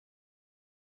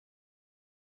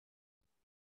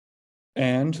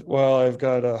And while I've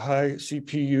got a high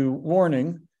CPU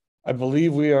warning, I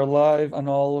believe we are live on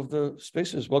all of the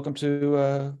spaces. Welcome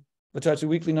to the Tattoo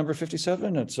Weekly number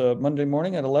 57. It's Monday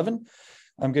morning at 11.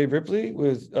 I'm Gabe Ripley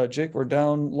with Jake. We're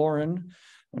down Lauren,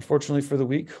 unfortunately, for the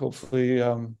week. Hopefully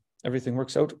everything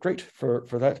works out great for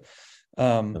that.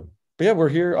 But yeah, we're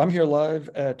here. I'm here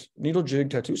live at Needle Jig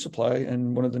Tattoo Supply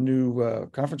in one of the new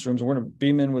conference rooms. And we're going to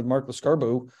beam in with Mark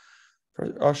Lascarbo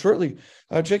shortly.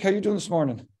 Jake, how you doing this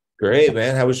morning? Great,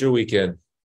 man. How was your weekend?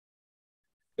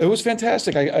 It was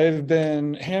fantastic. I've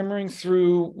been hammering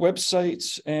through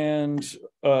websites and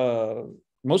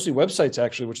mostly websites,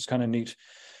 actually, which is kind of neat.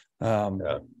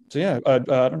 Yeah. So yeah, I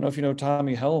don't know if you know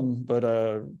Tommy Helm,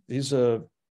 but he's did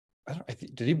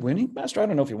he win Ink Master? I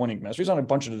don't know if he won Ink Master. He's on a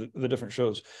bunch of the different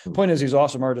shows. Point is, he's an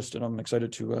awesome artist, and I'm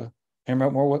excited to hammer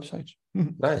out more websites.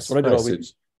 Nice. That's what I did all week. It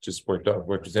just worked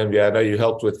with him. Yeah, I know you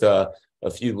helped with a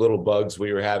few little bugs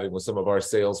we were having with some of our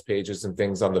sales pages and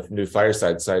things on the new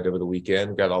Fireside site over the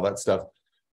weekend. Got all that stuff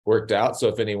worked out. So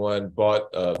if anyone bought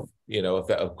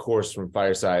a course from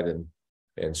Fireside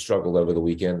and struggled over the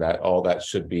weekend, that all that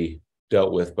should be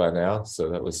dealt with by now.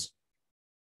 So that was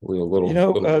a little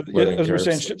as we're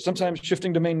saying, sometimes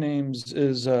shifting domain names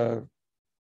is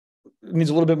needs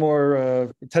a little bit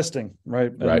more testing,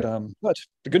 right? Right. But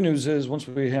the good news is once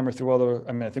we hammer through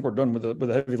I think we're done with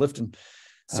the heavy lifting.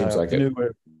 Seems like it. New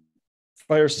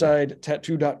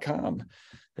FiresideTattoo.com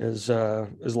is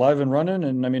live and running,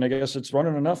 and I mean, I guess it's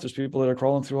running enough. There's people that are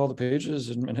crawling through all the pages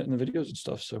and hitting the videos and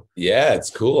stuff. So yeah, it's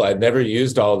cool. I'd never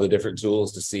used all the different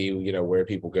tools to see, where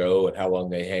people go and how long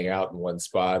they hang out in one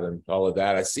spot and all of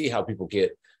that. I see how people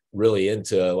get really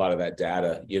into a lot of that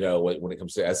data, when it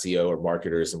comes to SEO or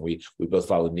marketers. And we both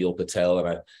follow Neil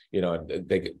Patel,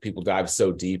 and people dive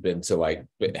so deep into like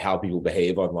how people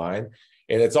behave online.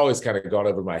 And it's always kind of gone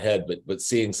over my head, but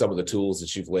seeing some of the tools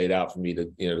that you've laid out for me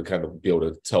to, to kind of be able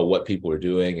to tell what people are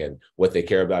doing and what they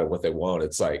care about and what they want,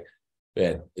 it's like,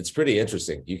 man, it's pretty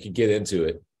interesting. You can get into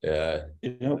it.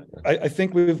 I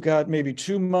think we've got maybe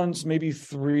 2 months, maybe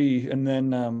 3, and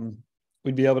then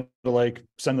we'd be able to like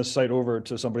send the site over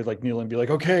to somebody like Neil and be like,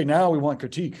 okay, now we want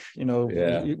critique.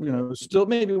 Still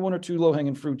maybe 1 or 2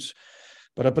 low-hanging fruits.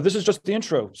 But this is just the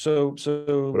intro. So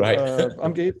right.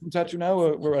 I'm Gabe from Tattoo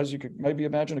Now. We're, as you could maybe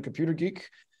imagine, a computer geek.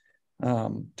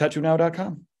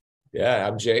 TattooNow.com. Yeah,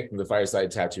 I'm Jake from the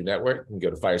Fireside Tattoo Network. You can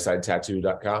go to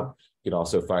FiresideTattoo.com. You can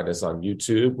also find us on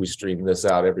YouTube. We stream this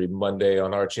out every Monday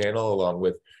on our channel, along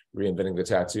with Reinventing the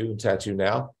Tattoo and Tattoo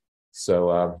Now.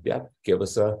 So give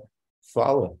us a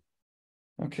follow.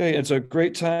 Okay, it's a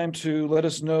great time to let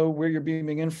us know where you're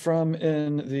beaming in from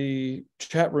in the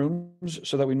chat rooms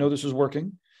so that we know this is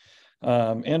working.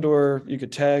 Or you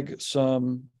could tag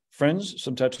some friends,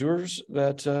 some tattooers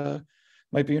that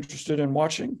might be interested in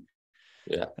watching.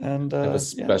 Yeah. And have a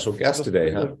special guest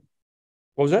today, huh?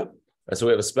 What was that? So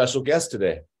we have a special guest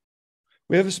today.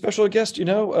 We have a special guest.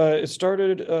 It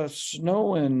started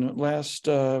snowing last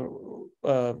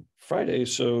Friday,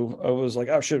 so I was like,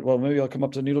 oh shit, well, maybe I'll come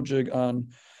up to Needle Jig on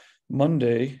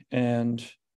Monday. And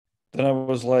then I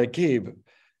was like, Gabe,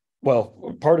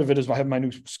 well, part of it is I have my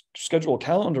new schedule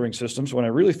calendaring system. So when I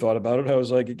really thought about it, I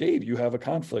was like, Gabe, you have a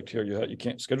conflict here. You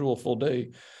can't schedule a full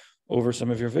day over some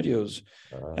of your videos.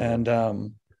 But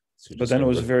then it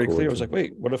was very clear. I was like,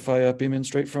 wait, what if I beam in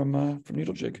straight from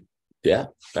Needle Jig? Yeah,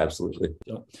 absolutely.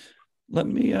 So let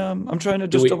me, I'm trying to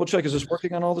just double check. Is this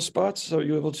working on all the spots? Are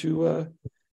you able to?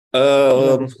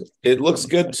 It looks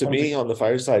good to me on the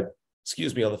Fireside,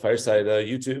 on the Fireside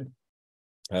YouTube.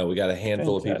 We got a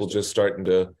handful of people just starting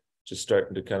to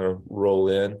kind of roll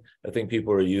in. I think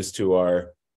people are used to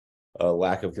our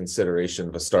lack of consideration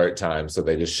of a start time, so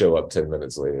they just show up 10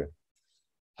 minutes later.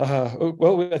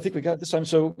 Well, I think we got this time.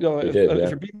 So if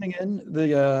you're beaming in,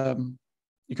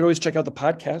 you can always check out the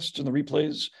podcasts and the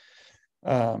replays.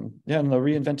 And the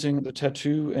Reinventing the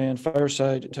Tattoo and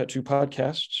Fireside Tattoo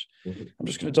podcasts. Mm-hmm. I'm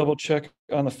just going to double check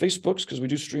on the Facebooks because we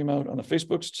do stream out on the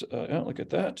Facebooks. Look at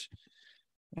that.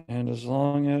 And as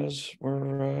long as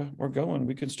we're going,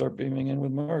 we can start beaming in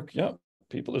with Mark. Yeah,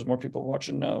 there's more people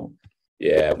watching now.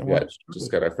 Yeah, we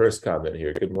just got our first comment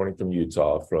here. Good morning from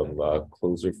Utah from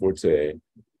Closer Forte.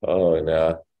 Oh, and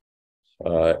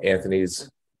Anthony's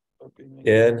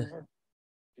in.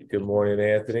 Good morning,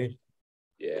 Anthony.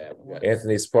 Yeah,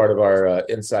 Anthony's part of our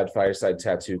Inside Fireside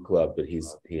Tattoo Club, but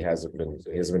he hasn't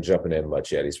been jumping in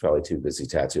much yet. He's probably too busy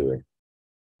tattooing.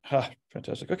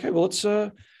 Fantastic. Okay, well, let's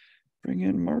bring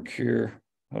in Mark here.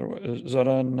 Is that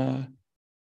on?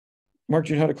 Mark,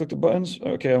 do you know how to click the buttons?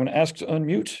 Okay, I'm going to ask to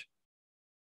unmute.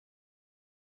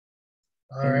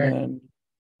 All right. And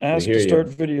ask to start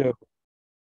video.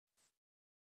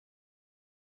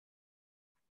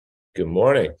 Good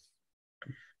morning.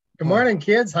 Good morning,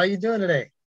 kids. How you doing today?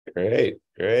 Great,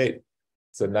 great.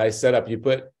 It's a nice setup. You've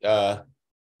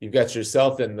got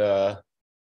yourself in the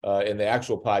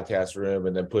actual podcast room,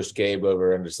 and then pushed Gabe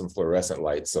over under some fluorescent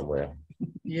lights somewhere.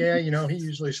 Yeah, he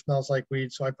usually smells like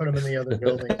weed, so I put him in the other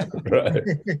building. Right.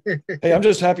 Hey, I'm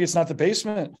just happy it's not the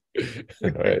basement.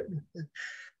 Right.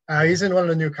 He's in one of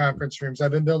the new conference rooms.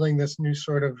 I've been building this new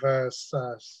sort of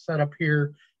setup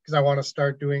here because I want to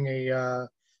start doing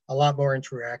a lot more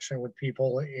interaction with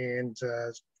people. And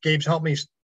Gabe's helped me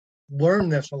learn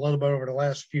this a little bit over the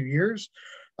last few years.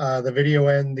 The video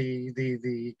end,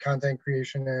 the content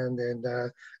creation end,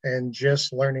 and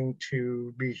just learning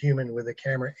to be human with a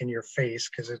camera in your face,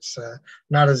 because it's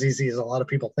not as easy as a lot of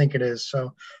people think it is.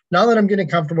 So now that I'm getting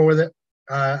comfortable with it,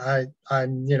 I'm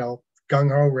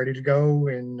gung-ho, ready to go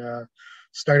and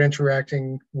start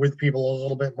interacting with people a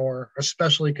little bit more,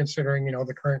 especially considering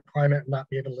the current climate and not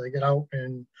be able to get out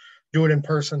and do it in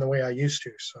person the way I used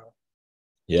to. So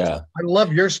yeah, I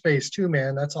love your space too,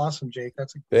 man. That's awesome, Jake.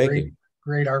 That's a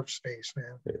great art space,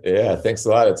 man. Yeah, thanks a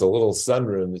lot. It's a little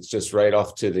sunroom that's just right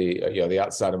off to the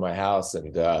outside of my house.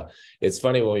 And it's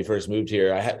funny, when we first moved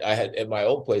here, I had at my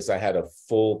old place, I had a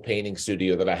full painting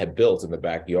studio that I had built in the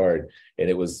backyard, and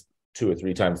it was 2 or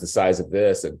 3 times the size of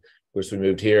this. And of course we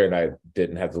moved here and I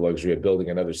didn't have the luxury of building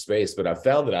another space, but I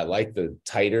found that I like the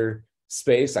tighter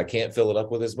space. I can't fill it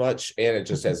up with as much, and it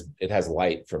just has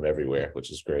light from everywhere, which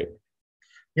is great.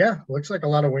 Yeah, looks like a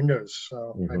lot of windows.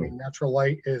 So, I mean, natural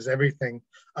light is everything.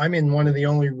 I'm in one of the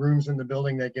only rooms in the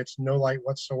building that gets no light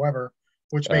whatsoever,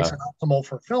 which makes it optimal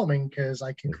for filming, because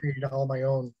I can create all my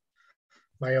own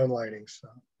lighting. So,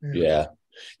 yeah.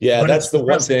 That's the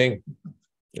one thing,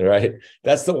 right?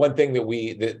 That's the one thing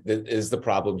that is the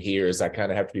problem here, is I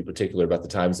kind of have to be particular about the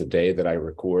times of day that I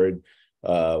record,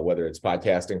 whether it's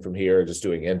podcasting from here or just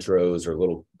doing intros or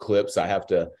little clips. I have,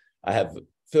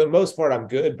 for the most part, I'm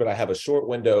good, but I have a short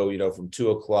window, from 2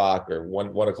 o'clock or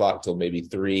 1 o'clock till maybe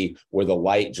 3, where the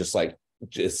light just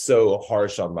so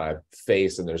harsh on my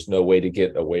face and there's no way to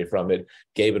get away from it.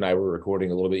 Gabe and I were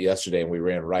recording a little bit yesterday and we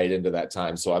ran right into that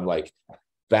time. So I'm like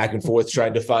back and forth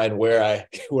trying to find where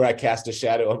I cast a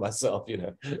shadow on myself,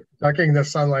 Sucking the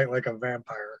sunlight like a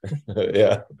vampire.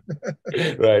 Yeah.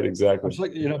 Right, exactly. It's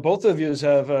like, both of you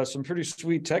have some pretty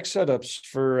sweet tech setups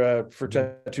for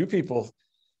tattoo people.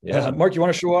 Yeah, Mark, you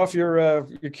want to show off your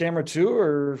camera too,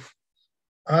 or?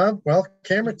 Well,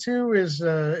 camera 2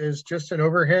 is just an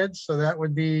overhead, so that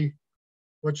would be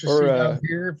what you see down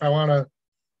here. If I want to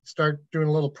start doing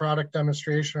a little product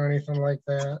demonstration or anything like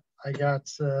that, I've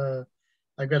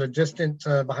got a distant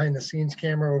behind the scenes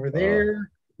camera over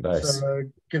there. Nice. So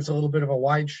it gives a little bit of a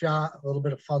wide shot, a little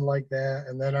bit of fun like that,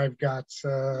 and then I've got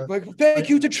thank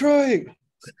you, Detroit.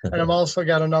 And I've also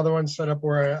got another one set up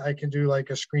where I can do like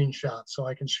a screenshot, so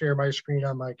I can share my screen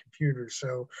on my computer.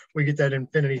 So we get that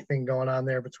infinity thing going on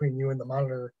there between you and the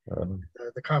monitor,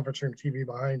 the conference room TV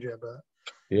behind you. But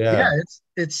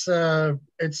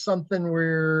it's something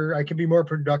where I can be more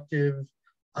productive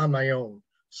on my own.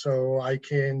 So I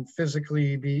can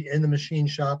physically be in the machine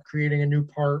shop creating a new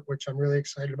part, which I'm really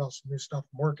excited about, some new stuff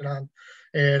I'm working on.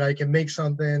 And I can make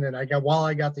something, and while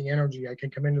I got the energy, I can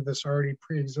come into this already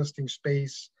pre-existing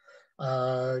space,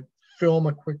 film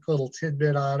a quick little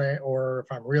tidbit on it, or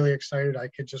if I'm really excited, I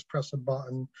could just press a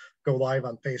button, go live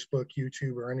on Facebook,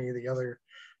 YouTube, or any of the other,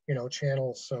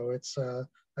 channels. So it's,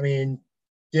 I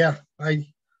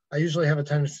usually have a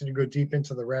tendency to go deep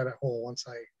into the rabbit hole once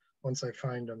I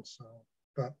find them. So.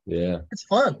 But yeah, it's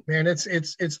fun, man. It's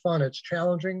fun. It's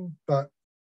challenging, but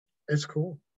it's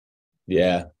cool.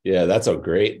 Yeah, that's a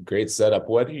great setup.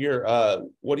 What are you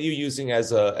using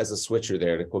as a switcher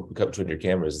there to hook up between your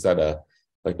cameras? Is that a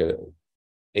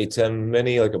ATEM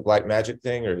Mini, like a Blackmagic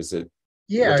thing, or is it?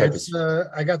 Yeah,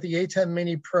 I got the ATEM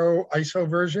Mini Pro ISO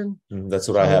version. That's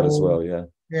what I have as well.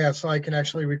 Yeah, so I can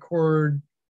actually record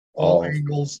all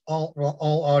angles,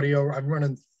 all audio. I'm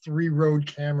running 3 Rode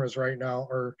cameras right now,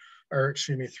 or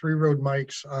 3 Rode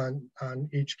mics on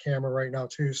each camera right now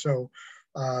too. So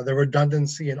the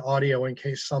redundancy in audio, in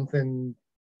case something,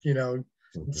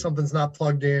 something's not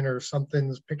plugged in, or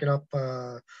something's picking up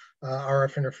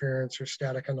RF interference or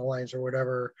static on the lines or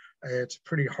whatever, it's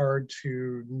pretty hard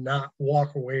to not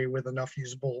walk away with enough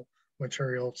usable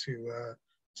material to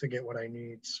get what I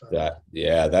need. So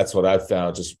that's what I've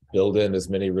found. Just build in as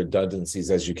many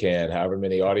redundancies as you can, however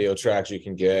many audio tracks you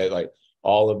can get. Like,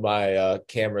 all of my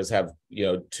cameras have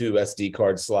 2 SD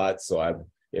card slots, so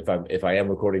if I am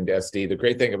recording to SD, the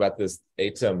great thing about this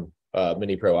ATEM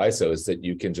Mini Pro ISO is that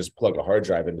you can just plug a hard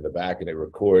drive into the back and it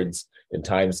records and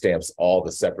timestamps all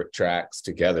the separate tracks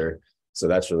together. So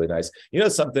that's really nice. You know,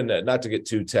 something that, not to get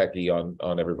too techy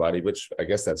on everybody, which I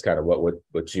guess that's kind of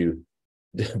what you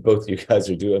both you guys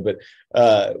are doing. But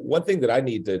one thing that I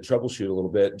need to troubleshoot a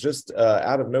little bit, just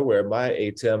out of nowhere, my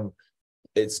ATEM,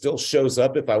 it still shows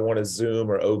up if I want to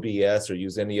Zoom or OBS or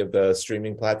use any of the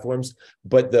streaming platforms,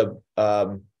 but the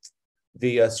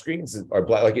screens are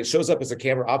black. Like, it shows up as a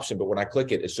camera option, but when I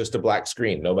click it, it's just a black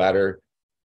screen, no matter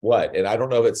what. And I don't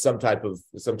know if it's some type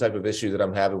of issue that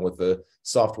I'm having with the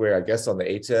software, I guess on the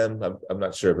ATEM. I'm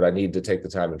not sure, but I need to take the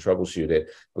time and troubleshoot it,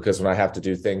 because when I have to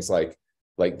do things like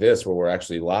this, where we're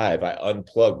actually live, I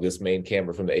unplug this main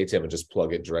camera from the ATEM and just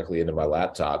plug it directly into my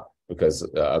laptop, because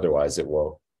otherwise it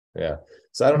won't. Yeah.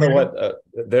 So I don't know what,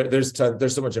 there's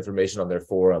so much information on their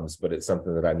forums, but it's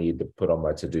something that I need to put on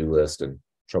my to-do list and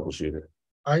troubleshoot it.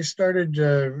 I started,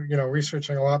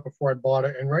 researching a lot before I bought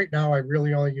it, and right now I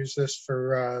really only use this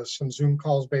for some Zoom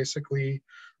calls. Basically,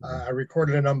 I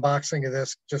recorded an unboxing of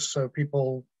this just so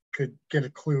people could get a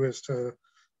clue as to,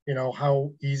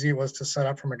 how easy it was to set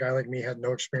up from a guy like me who had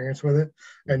no experience with it.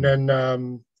 And then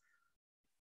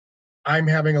I'm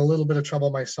having a little bit of trouble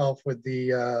myself with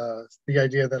the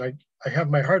idea that I have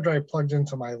my hard drive plugged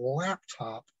into my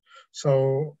laptop.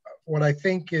 So what I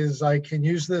think is I can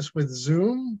use this with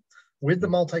Zoom, with the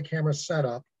multi-camera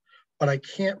setup, but I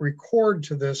can't record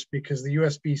to this because the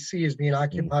USB-C is being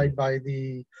occupied by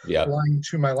the line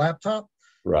to my laptop.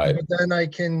 Right. But then I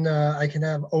can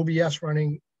have OBS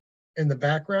running in the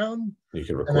background. You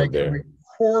can record and I can there.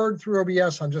 record through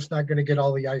OBS. I'm just not going to get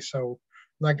all the ISO.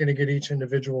 I'm not going to get each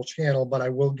individual channel, but I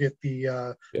will get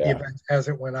the event as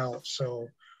it went out. So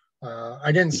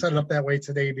I didn't set it up that way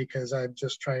today because I'm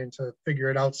just trying to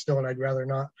figure it out still, and I'd rather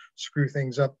not screw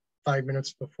things up 5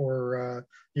 minutes before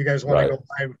you guys want to go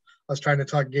live. I was trying to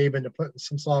talk Gabe into putting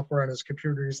some software on his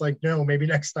computer. He's like, no, maybe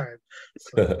next time.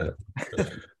 So.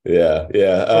 Yeah.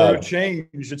 For a change,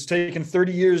 it's taken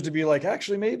 30 years to be like,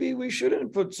 actually, maybe we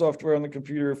shouldn't put software on the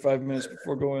computer 5 minutes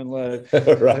before going live.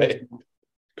 Right.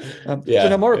 So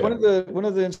now, Mark, one of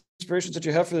the inspirations that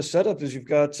you have for this setup is you've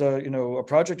got a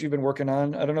project you've been working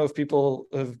on. I don't know if people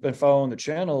have been following the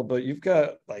channel, but you've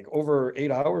got like over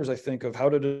 8 hours, I think, of how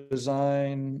to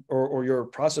design or your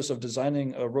process of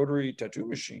designing a rotary tattoo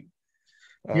machine.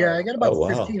 Yeah, I got about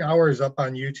 15 hours up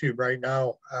on YouTube right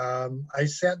now. I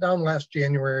sat down last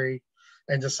January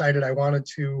and decided I wanted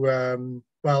to.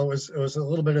 It was a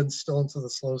little bit still into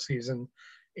the slow season,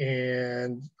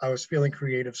 and I was feeling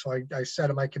creative. So I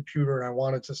sat at my computer and I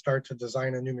wanted to start to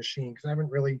design a new machine, because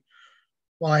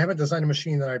I haven't designed a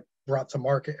machine that I brought to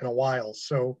market in a while.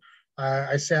 So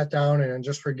I sat down and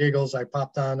just for giggles, I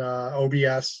popped on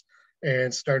OBS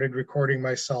and started recording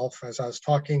myself as I was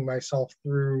talking myself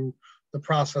through the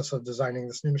process of designing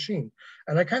this new machine.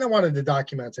 And I kind of wanted to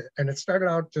document it. And it started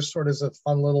out just sort of as a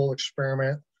fun little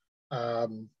experiment.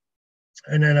 And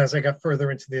then as I got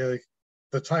further into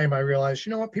the time, I realized,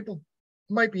 people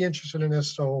might be interested in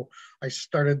this. So I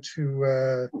started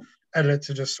to edit it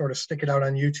to just sort of stick it out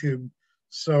on YouTube.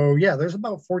 So yeah, there's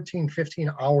about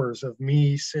 15 hours of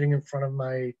me sitting in front of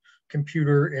my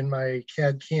computer in my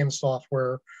CAD CAM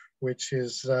software, which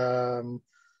is,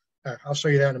 I'll show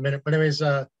you that in a minute. But anyways,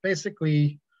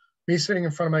 basically me sitting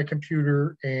in front of my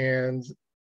computer, and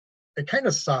it kind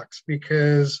of sucks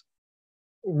because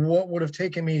what would have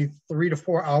taken me 3 to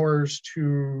 4 hours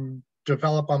to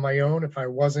develop on my own if I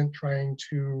wasn't trying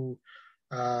to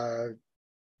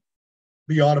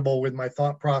be audible with my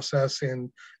thought process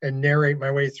and narrate my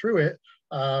way through it,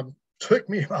 took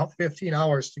me about 15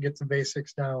 hours to get the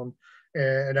basics down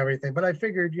and everything. But I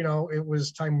figured, it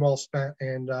was time well spent.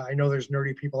 And I know there's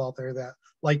nerdy people out there that,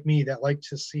 like me, that like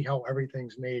to see how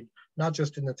everything's made, not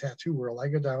just in the tattoo world. I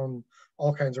go down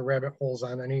all kinds of rabbit holes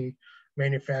on any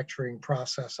manufacturing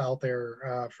process out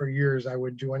there. For years, I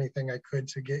would do anything I could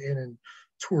to get in and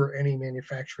tour any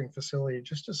manufacturing facility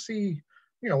just to see,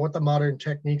 what the modern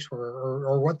techniques were,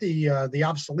 or what the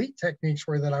obsolete techniques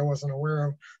were that I wasn't aware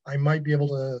of. I might be able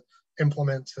to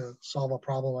implement to solve a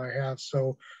problem I have.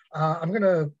 So I'm going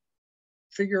to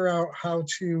figure out how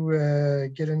to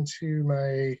get into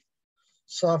my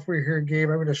software here, Gabe.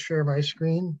 I'm going to share my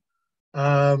screen.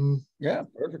 Yeah,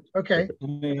 perfect. Okay.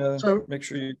 Let me so make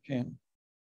sure you can.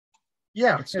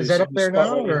 Yeah, is that up there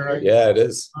now? Or? Yeah, it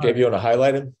is. Gabe, you want to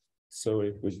highlight him?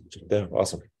 So we yeah,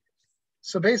 awesome.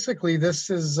 So basically, this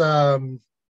is the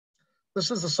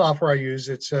software I use.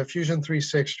 It's Fusion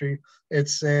 360.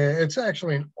 It's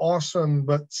actually an awesome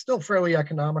but still fairly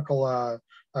economical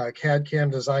CAD CAM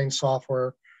design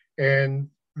software. And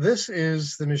this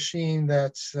is the machine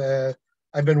that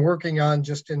I've been working on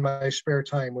just in my spare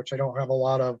time, which I don't have a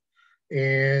lot of,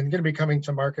 and going to be coming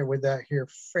to market with that here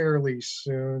fairly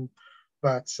soon.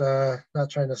 but not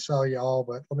trying to sell you all,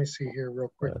 but let me see here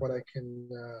real quick what I can,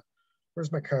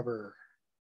 where's my cover?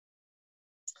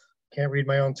 Can't read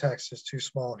my own text, it's too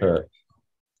small here.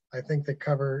 I think the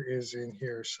cover is in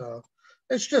here. So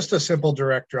it's just a simple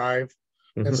direct drive.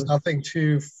 It's nothing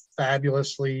too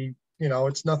fabulously, you know,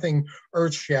 it's nothing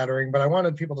earth shattering, but I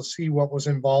wanted people to see what was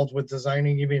involved with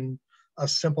designing even a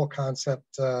simple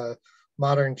concept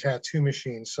modern tattoo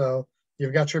machine. So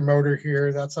you've got your motor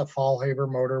here. That's a Faulhaber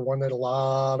motor, one that a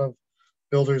lot of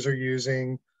builders are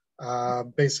using.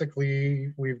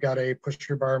 Basically, we've got a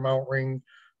push-your bar mount ring,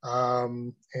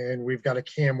 and we've got a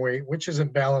cam weight, which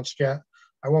isn't balanced yet.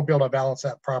 I won't be able to balance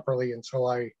that properly until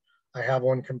I have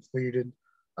one completed.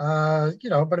 You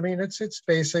know, but I mean, it's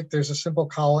basic. There's a simple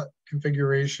collet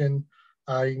configuration.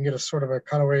 You can get a sort of a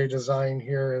cutaway design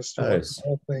here as to what the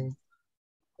whole thing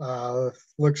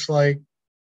looks like.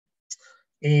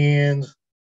 And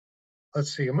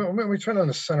let's see, we turn on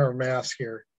the center of mass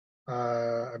here.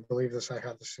 I believe I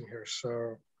have this in here.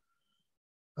 So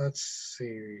let's see,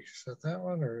 is that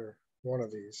one or one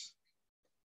of these?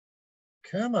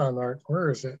 Come on, Art,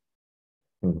 where is it?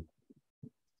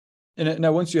 And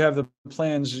now, once you have the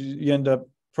plans, you end up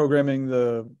programming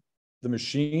the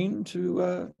machine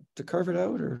to carve it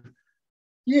out, or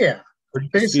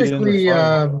basically.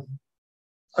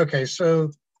 Okay,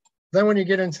 so then when you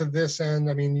get into this end,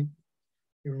 I mean,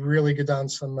 you really get down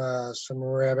some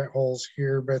rabbit holes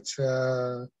here, but it's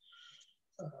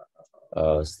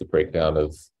the breakdown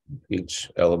of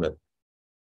each element.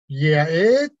 Yeah,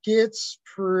 it gets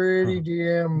pretty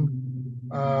damn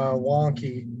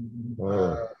wonky.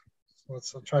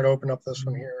 Let's try to open up this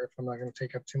one here if I'm not going to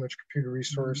take up too much computer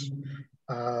resource.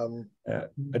 I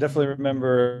definitely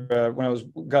remember when I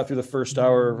got through the first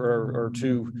hour or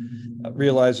two,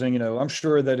 realizing, you know, I'm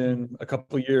sure that in a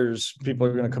couple of years, people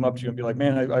are going to come up to you and be like,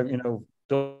 man, I you know,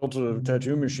 built a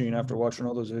tattoo machine after watching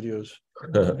all those videos.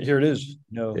 Here it is.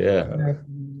 You know,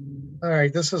 All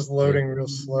right, this is loading real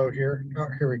slow here. Oh,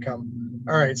 here we come.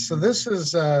 All right, so this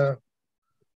is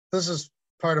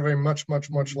part of a much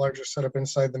larger setup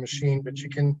inside the machine, but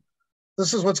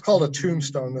this is what's called a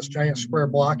tombstone, this giant square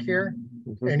block here.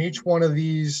 And each one of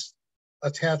these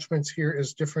attachments here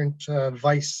is different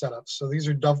vise setups. So these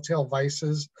are dovetail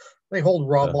vices. They hold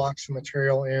raw blocks of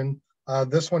material in.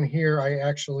 This one here,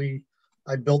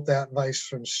 I built that vise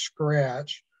from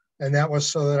scratch. And that was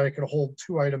so that I could hold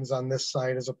two items on this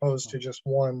side as opposed to just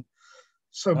one.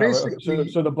 So basically,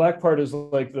 so the black part is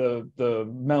like the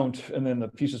mount, and then the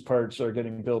pieces parts are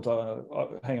getting built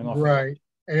hanging off. Right.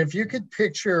 And if you could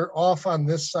picture off on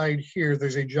this side here,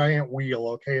 there's a giant wheel.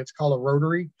 Okay, it's called a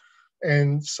rotary,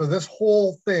 and so this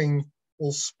whole thing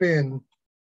will spin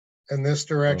in this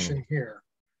direction here.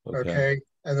 Okay,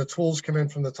 and the tools come in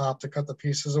from the top to cut the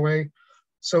pieces away.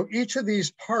 So each of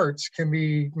these parts can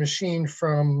be machined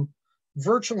from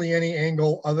virtually any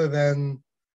angle other than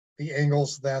the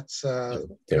angles that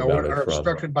are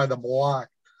obstructed by the block.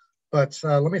 But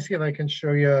let me see if I can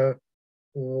show you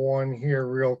one here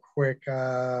real quick.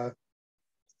 All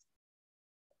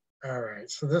right,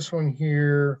 so this one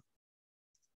here.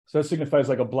 So that signifies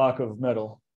like a block of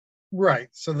metal. Right,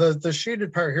 so the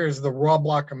shaded part here is the raw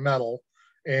block of metal,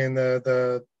 and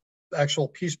the actual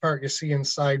piece part you see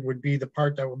inside would be the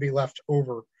part that would be left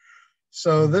over.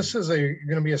 So this is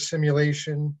going to be a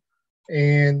simulation,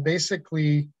 and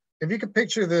basically, if you could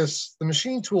picture this, the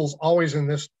machine tool's always in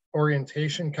this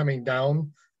orientation coming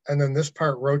down, and then this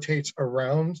part rotates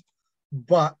around.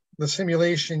 But the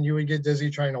simulation, you would get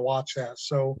dizzy trying to watch that.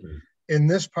 So in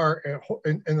this part,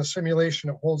 in the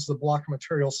simulation, it holds the block of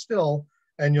material still,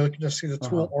 and you'll just see the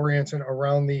tool oriented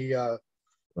around the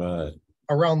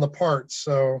around the parts.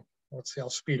 So let's see, I'll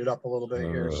speed it up a little bit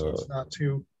here so it's not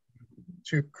too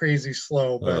crazy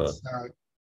slow. But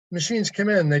machines come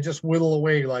in, they just whittle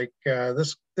away, like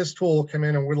this tool will come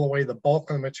in and whittle away the bulk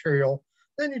of the material.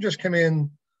 Then you just come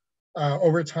in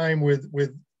over time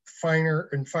with finer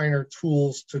and finer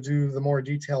tools to do the more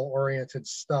detail oriented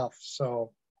stuff.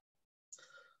 So,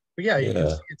 but yeah, you can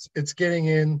see it's getting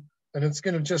in, and it's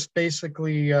going to just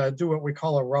basically do what we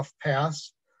call a rough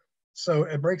pass. So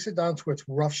it breaks it down to its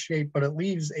rough shape, but it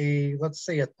leaves let's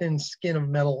say a thin skin of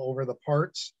metal over the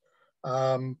parts,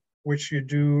 which you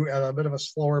do at a bit of a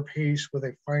slower pace with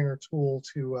a finer tool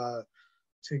to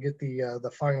get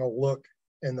the final look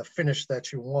and the finish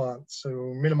that you want. So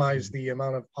minimize the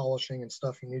amount of polishing and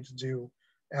stuff you need to do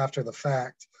after the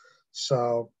fact.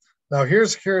 So now here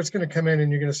it's going to come in,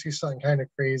 and you're going to see something kind of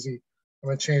crazy. I'm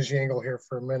going to change the angle here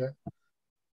for a minute,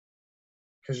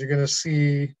 because you're going to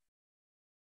see,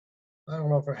 I don't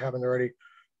know if it happened already,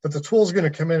 but the tool is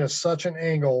going to come in at such an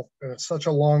angle, and it's such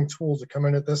a long tool to come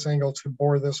in at this angle to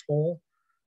bore this hole.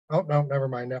 Oh, no, never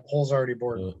mind. That hole's already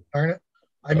bored. Uh, Darn it.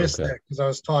 I missed okay. that because I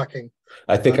was talking.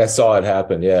 I think I saw it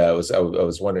happen. Yeah, I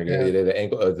was wondering, Yeah. the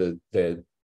angle of the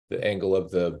angle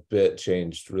of the bit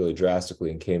changed really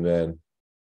drastically and came in.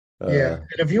 Yeah.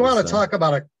 And if you want to talk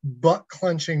about a butt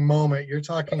clenching moment, you're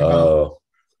talking about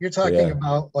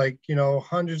yeah. like, you know,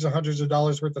 hundreds and hundreds of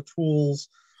dollars worth of tools,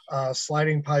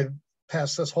 sliding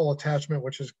past this whole attachment,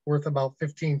 which is worth about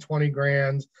 15, 20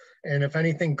 grand. And if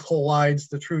anything collides,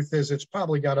 the truth is it's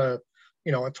probably got a,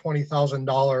 you know, a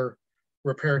 $20,000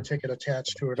 repair ticket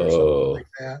attached to it or something like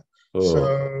that.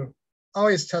 So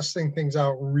always testing things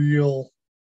out real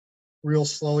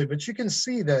slowly. But you can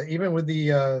see that even with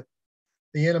the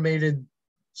animated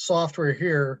software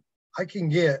here, I can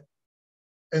get,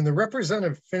 and the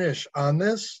representative finish on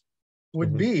this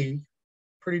would be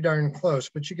pretty darn close,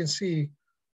 but you can see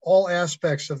all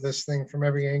aspects of this thing from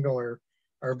every angle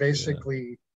are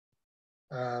basically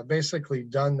basically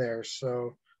done there.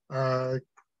 So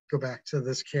go back to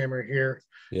this camera here.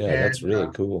 Yeah, and, that's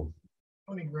really cool.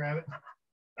 Let me grab it.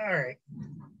 All right.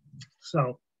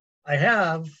 So I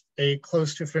have a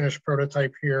close to finished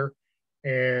prototype here,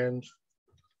 and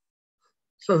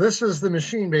so this is the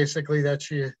machine basically that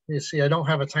you see. I don't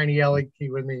have a tiny Allen key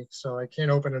with me, so I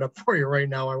can't open it up for you right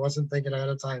now. I wasn't thinking ahead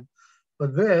of time.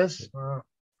 But this,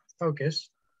 focus,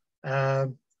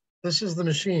 this is the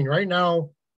machine. Right now,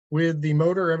 with the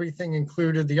motor, everything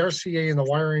included, the RCA and the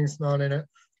wiring's not in it.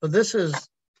 But this is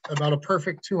about a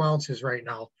perfect 2 ounces right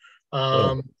now.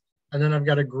 And then I've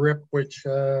got a grip, which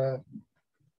I've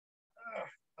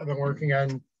been working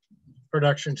on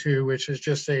production too, which is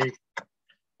just a,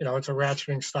 you know, it's a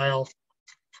ratcheting style.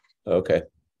 Okay.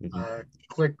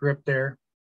 Click grip there.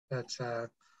 That's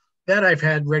that I've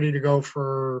had ready to go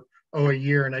for a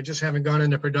year, and I just haven't gone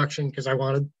into production because I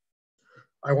wanted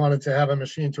to have a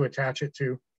machine to attach it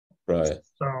to. Right.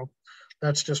 So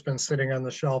that's just been sitting on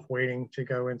the shelf waiting to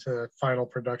go into final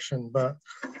production. But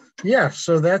yeah,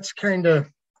 so that's kind of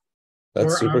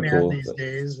where I'm at these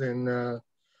days, and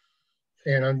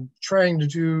I'm trying to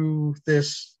do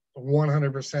this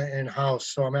 100% in-house.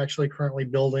 So I'm actually currently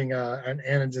building an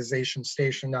anodization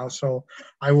station now. So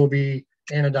I will be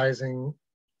anodizing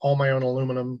all my own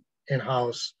aluminum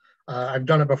in-house. I've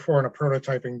done it before on a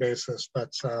prototyping basis,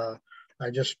 but I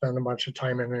just spend a bunch of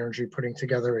time and energy putting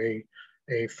together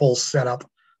a full setup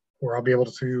where I'll be able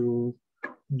to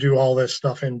do all this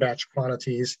stuff in batch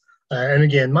quantities. And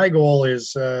again, my goal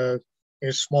is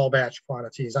small batch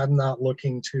quantities. I'm not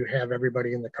looking to have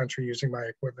everybody in the country using my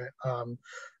equipment.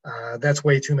 That's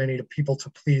way too many people to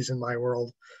please in my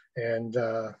world. And,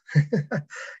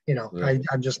 you know, yeah.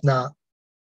 I'm just not.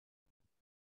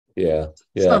 Yeah.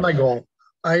 It's not my goal.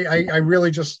 I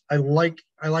really just, I like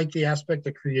the aspect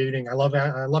of creating. I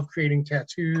love creating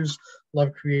tattoos,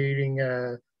 love creating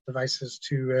devices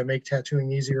to make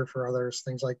tattooing easier for others,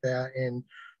 things like that. And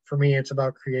for me, it's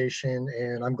about creation,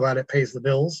 and I'm glad it pays the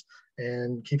bills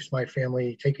and keeps my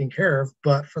family taken care of.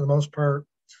 But for the most part,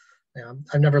 yeah,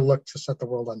 I've never looked to set the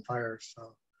world on fire.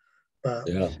 So, but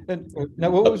yeah. And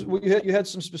now, you had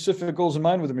some specific goals in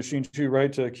mind with the machine too,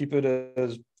 right? To keep it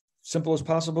as simple as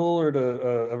possible, or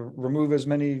to remove as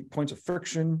many points of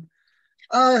friction.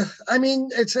 I mean,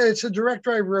 it's a direct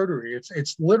drive rotary.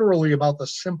 It's literally about the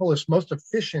simplest, most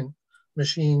efficient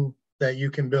machine that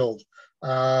you can build.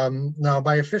 Now,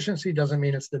 by efficiency doesn't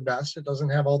mean it's the best. It doesn't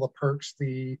have all the perks.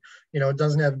 It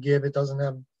doesn't have give. It doesn't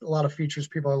have a lot of features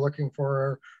people are looking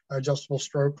for, adjustable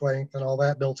stroke length and all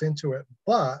that built into it.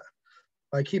 But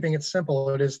by keeping it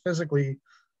simple, it is physically,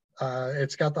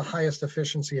 it's got the highest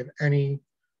efficiency of any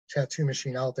tattoo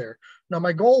machine out there. Now,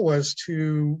 my goal was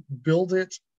to build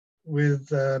it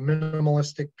with a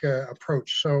minimalistic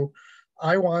approach. So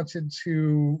I wanted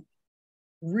to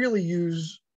really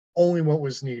use only what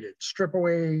was needed, strip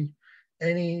away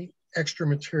any extra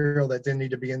material that didn't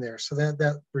need to be in there. So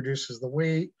that reduces the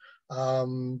weight,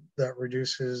 that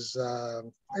reduces,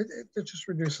 it just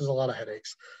reduces a lot of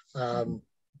headaches.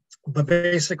 But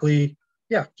basically,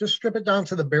 yeah, just strip it down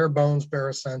to the bare bones, bare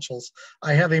essentials.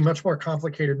 I have a much more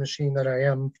complicated machine that I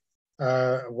am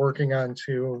working on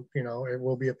too. You know, it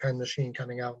will be a pen machine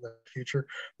coming out in the future,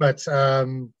 but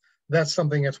that's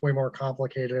something that's way more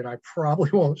complicated. I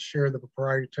probably won't share the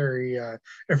proprietary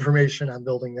information on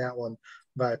building that one.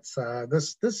 But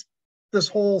this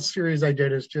whole series I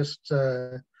did is just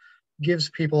gives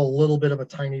people a little bit of a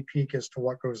tiny peek as to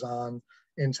what goes on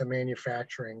into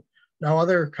manufacturing. Now,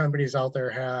 other companies out there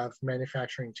have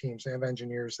manufacturing teams. They have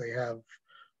engineers. They have,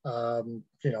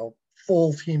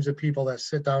 full teams of people that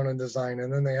sit down and design,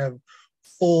 and then they have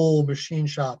full machine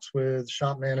shops with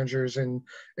shop managers and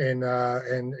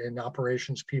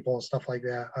operations people and stuff like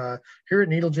that. Here at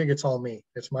Needle Jig, it's all me.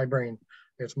 It's my brain.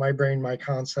 It's my brain, my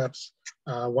concepts.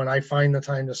 When I find the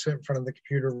time to sit in front of the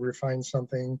computer, refine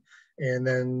something, and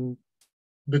then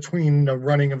between the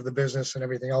running of the business and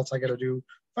everything else I got to do,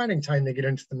 finding time to get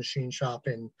into the machine shop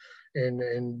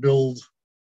and build,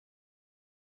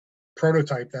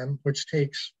 prototype them, which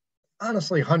takes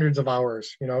honestly hundreds of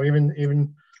hours. You know,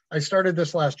 even I started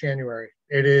this last January.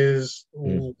 It is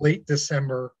late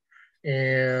December,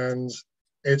 and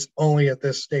it's only at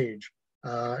this stage.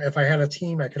 If I had a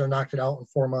team, I could have knocked it out in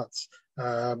 4 months.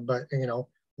 But you know,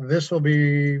 this will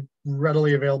be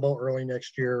readily available early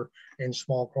next year in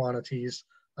small quantities.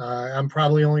 I'm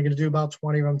probably only going to do about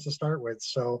 20 of them to start with,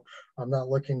 so I'm not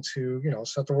looking to, you know,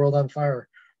 set the world on fire.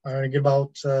 I'm going to get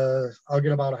about I'll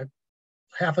get about a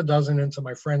half a dozen into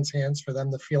my friends' hands for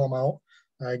them to feel them out,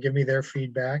 give me their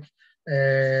feedback,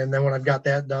 and then when I've got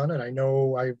that done and I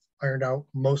know I've ironed out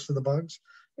most of the bugs,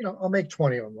 you know, I'll make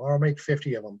 20 of them or I'll make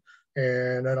 50 of them,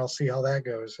 and then I'll see how that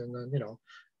goes. And then, you know,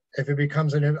 if it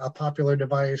becomes a popular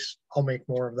device, I'll make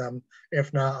more of them.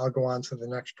 If not, I'll go on to the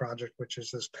next project, which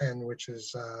is this pen, which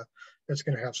is it's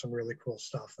going to have some really cool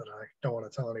stuff that I don't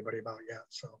want to tell anybody about yet.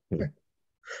 So,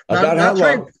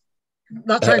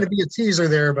 not trying to be a teaser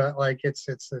there, but like it's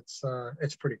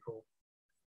pretty cool.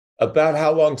 About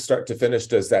how long, start to finish,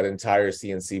 does that entire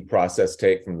CNC process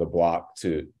take from the block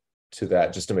to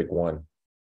that, just to make one?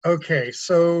 Okay,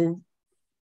 so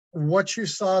what you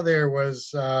saw there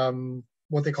was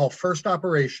what they call first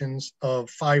operations of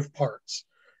 5 parts.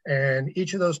 And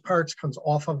each of those parts comes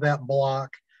off of that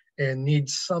block and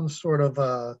needs some sort of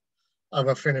a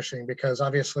finishing, because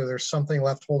obviously there's something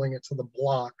left holding it to the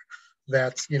block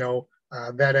that's, you know,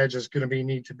 that edge is going to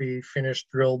need to be finished,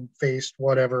 drilled, faced,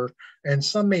 whatever. And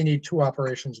some may need 2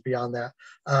 operations beyond that.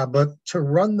 But to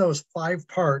run those 5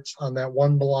 parts on that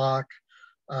one block,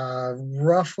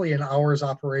 roughly an hour's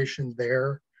operation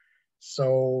there.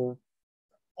 So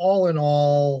all in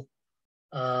all,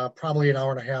 probably an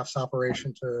hour and a half's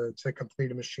operation to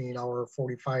complete a machine, hour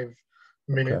 45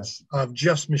 minutes of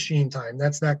just machine time.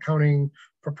 That's not counting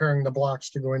preparing the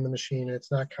blocks to go in the machine.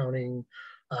 It's not counting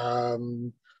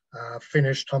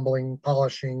finish, tumbling,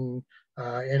 polishing,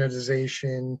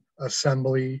 anodization,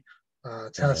 assembly,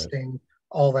 testing,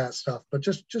 all that stuff. But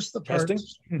just the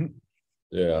parts.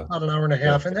 Yeah, about an hour and a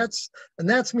half, and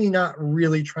that's me not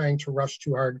really trying to rush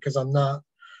too hard, because I'm not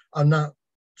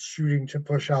shooting to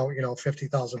push out, you know,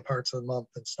 50,000 parts a month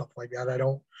and stuff like that. I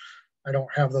don't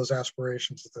have those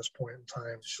aspirations at this point in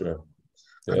time. Sure.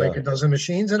 I make a dozen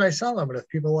machines and I sell them, and if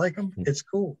people like them, it's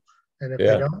cool. And if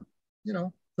they don't, you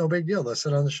know, no big deal. They'll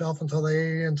sit on the shelf until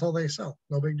they sell.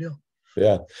 No big deal.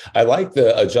 Yeah, I like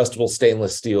the adjustable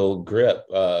stainless steel grip.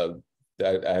 I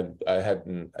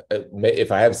hadn't,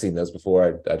 if I have seen those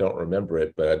before, I don't remember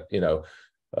it, but you know,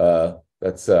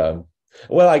 that's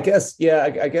well, I guess, yeah,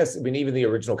 I guess, I mean, even the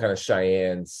original kind of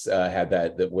Cheyennes had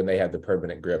that when they had the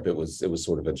permanent grip, it was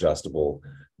sort of adjustable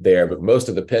there, but most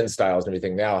of the pen styles and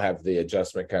everything now have the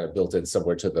adjustment kind of built in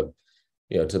somewhere to the,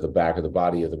 you know, to the back of the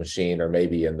body of the machine, or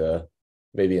maybe in the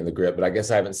grip. But I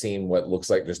guess I haven't seen what looks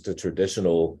like just a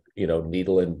traditional, you know,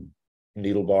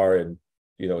 needle bar and,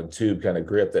 you know, and tube kind of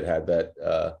grip that had that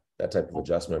type of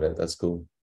adjustment in it. That's cool.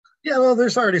 Yeah, well,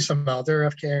 there's already some out there.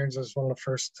 FK Irons is one of the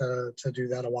first to do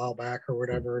that a while back or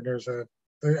whatever.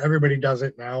 Everybody does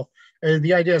it now.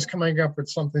 The idea is coming up with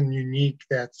something unique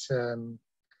that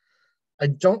I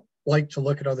don't like to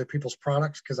look at other people's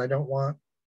products, because I don't want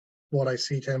what I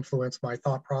see to influence my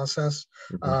thought process.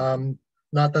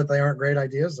 Not that they aren't great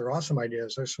ideas. They're awesome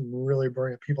ideas. There's some really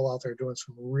brilliant people out there doing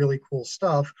some really cool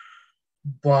stuff,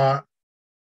 but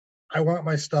I want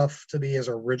my stuff to be as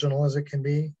original as it can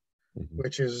be,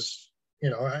 which is, you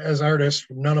know, as artists,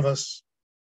 none of us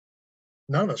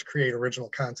create original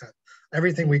content.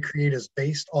 Everything we create is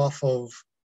based off of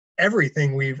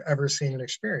everything we've ever seen and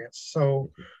experienced.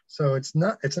 So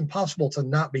it's impossible to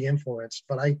not be influenced,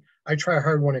 but I try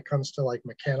hard when it comes to like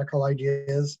mechanical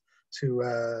ideas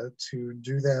to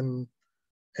do them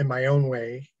in my own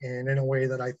way and in a way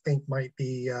that I think might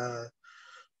be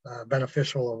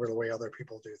beneficial over the way other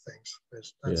people do things.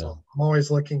 That's all. I'm always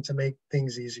looking to make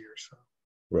things easier. So.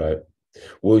 Right.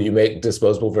 Will you make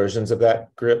disposable versions of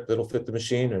that grip that'll fit the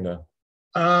machine or no?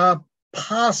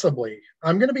 Possibly.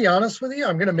 I'm going to be honest with you.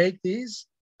 I'm going to make these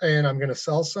and I'm going to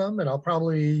sell some, and I'll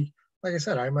probably, like I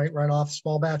said, I might run off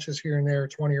small batches here and there,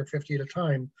 20 or 50 at a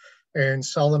time, and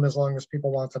sell them as long as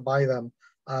people want to buy them.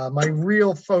 My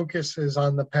real focus is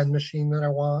on the pen machine that I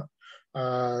want.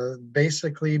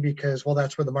 Basically because, well,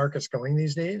 that's where the market's going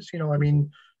these days. You know, I mean,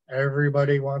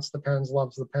 everybody wants the pens,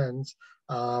 loves the pens.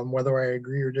 Whether I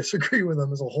agree or disagree with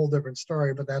them is a whole different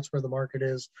story, but that's where the market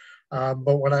is.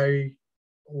 But what I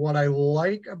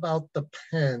like about the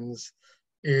pens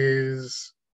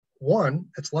is one,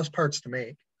 it's less parts to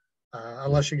make,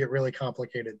 unless you get really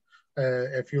complicated.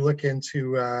 If you look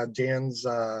into Dan's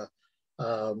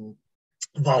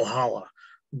Valhalla,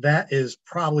 that is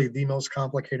probably the most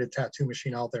complicated tattoo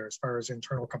machine out there as far as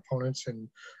internal components and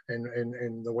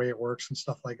the way it works and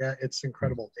stuff like that. It's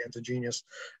incredible. Dan's a genius.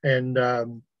 And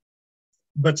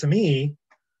but to me,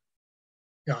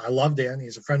 you know, I love Dan.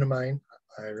 He's a friend of mine.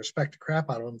 I respect the crap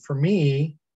out of him. For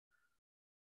me,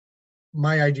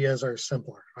 my ideas are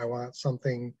simpler. I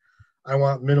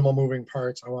want minimal moving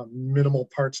parts. I want minimal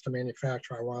parts to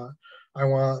manufacture. I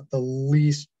want the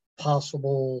least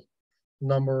possible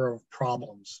number of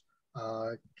problems.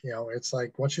 You know, it's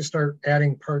like once you start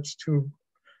adding parts to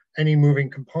any moving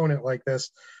component like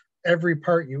this, every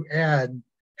part you add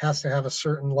has to have a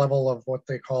certain level of what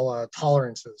they call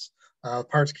tolerances.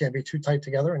 Parts can't be too tight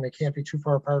together and they can't be too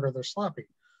far apart or they're sloppy.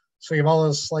 So you have all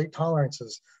those slight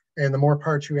tolerances. And the more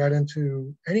parts you add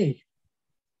into any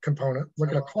component, look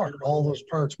at a car, all those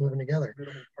parts moving together.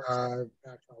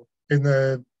 In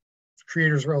the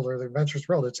creator's world or the adventurous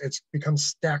world, it's become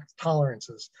stacked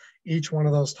tolerances. Each one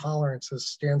of those tolerances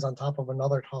stands on top of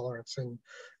another tolerance,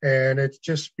 and it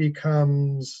just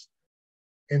becomes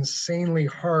insanely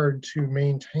hard to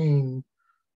maintain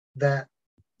that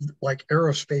like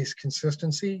aerospace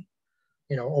consistency,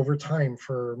 you know, over time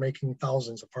for making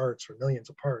thousands of parts or millions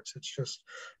of parts. It's just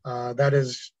that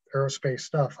is aerospace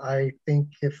stuff. I think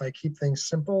if I keep things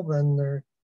simple, then they're,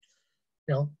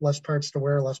 you know, less parts to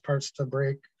wear, less parts to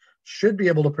break, should be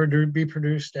able to be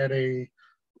produced at a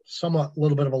somewhat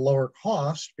little bit of a lower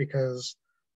cost, because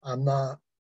I'm not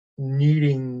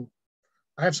needing,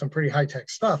 I have some pretty high-tech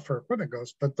stuff for equipment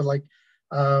goes, but the like,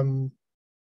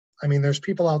 I mean, there's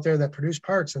people out there that produce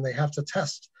parts and they have to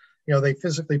test, you know, they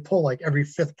physically pull like every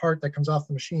fifth part that comes off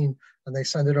the machine and they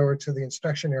send it over to the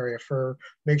inspection area for,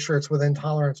 make sure it's within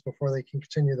tolerance before they can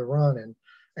continue the run.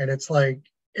 And it's like,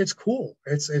 it's cool.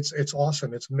 It's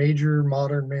awesome. It's major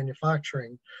modern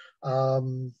manufacturing.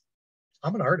 I'm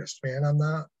an artist, man. I'm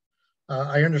not,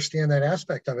 I understand that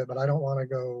aspect of it, but I don't want to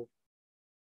go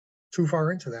too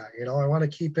far into that. You know, I want to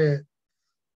keep it,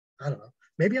 I don't know.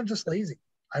 Maybe I'm just lazy.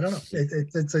 I don't know.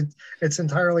 It's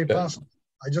entirely possible.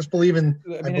 I just believe in,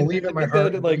 I believe in my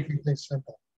heart, that, like, keeping things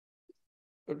simple.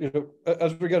 You know,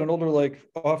 as we're getting older, like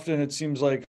often it seems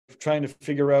like trying to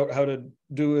figure out how to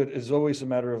do it is always a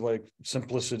matter of like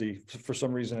simplicity for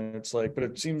some reason. And it's like, but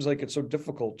it seems like it's so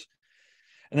difficult.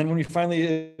 And then when you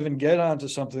finally even get onto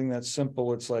something that's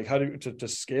simple, it's like how to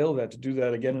scale that, to do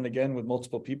that again and again with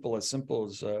multiple people as simple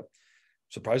is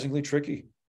surprisingly tricky.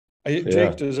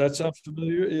 Jake, does that sound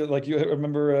familiar? Like you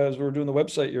remember as we were doing the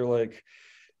website, you're like,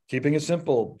 keeping it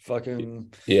simple,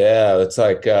 fucking. Yeah, it's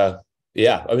like,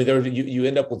 yeah. I mean, you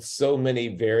end up with so many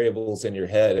variables in your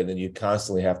head, and then you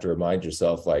constantly have to remind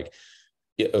yourself, like,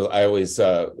 I always,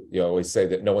 always say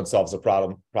that no one solves a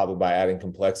problem by adding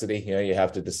complexity. You know, you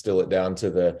have to distill it down to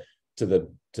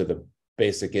the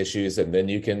basic issues, and then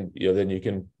you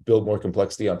can build more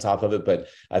complexity on top of it. But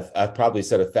I've probably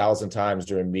said 1,000 times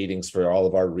during meetings for all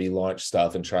of our relaunch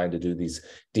stuff and trying to do these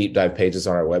deep dive pages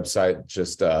on our website,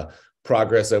 just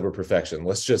progress over perfection.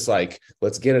 Let's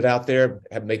get it out there,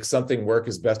 make something work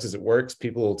as best as it works.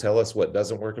 People will tell us what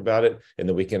doesn't work about it, and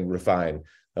then we can refine.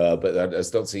 But I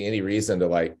just don't see any reason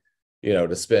to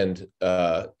to spend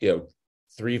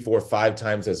 3, 4, 5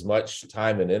 times as much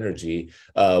time and energy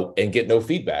and get no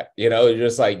feedback. You're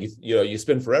just like, you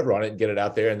spend forever on it and get it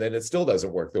out there, and then it still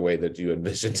doesn't work the way that you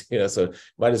envisioned. So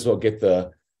might as well get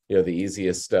the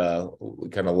easiest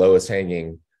kind of lowest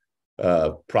hanging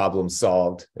problem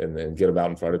solved and then get them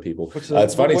out in front of people.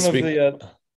 It's funny.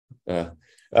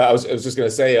 I was just going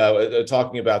to say,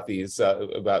 talking about these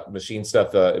about machine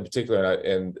stuff in particular,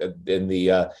 and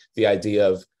the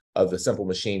idea of the simple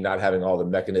machine not having all the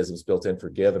mechanisms built in for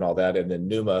give and all that, and then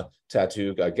Numa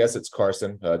Tattoo, I guess it's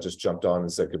Carson, just jumped on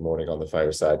and said good morning on the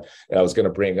fireside. And I was going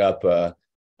to bring up,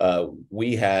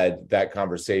 we had that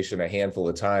conversation a handful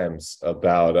of times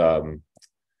about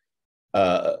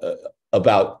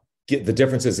the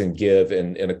differences in give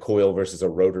in a coil versus a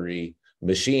rotary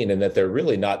machine, and that they're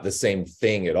really not the same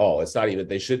thing at all. It's not even,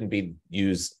 they shouldn't be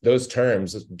used, those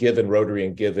terms, give in rotary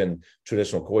and give in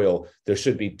traditional coil, there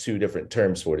should be 2 different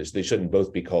terms for it. They shouldn't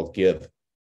both be called give,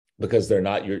 because they're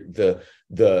not the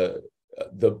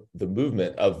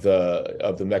movement of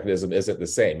the mechanism isn't the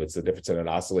same. It's the difference in an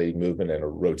oscillating movement and a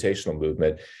rotational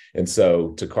movement. And so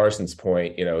to Carson's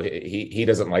point, he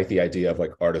doesn't like the idea of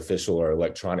like artificial or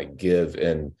electronic give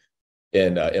in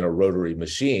a rotary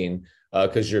machine,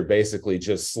 because you're basically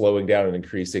just slowing down and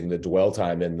increasing the dwell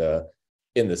time in the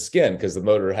skin, because the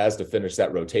motor has to finish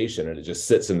that rotation and it just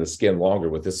sits in the skin longer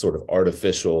with this sort of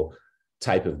artificial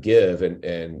type of give,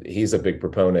 and he's a big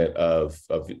proponent of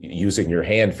using your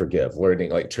hand for give,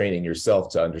 learning, like training yourself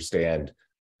to understand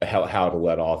how to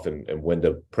let off and when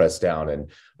to press down, and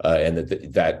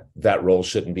that role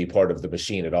shouldn't be part of the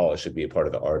machine at all. It should be a part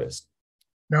of the artist.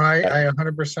 No, I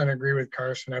 100% agree with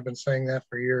Carson. I've been saying that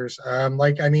for years.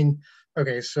 Like, I mean,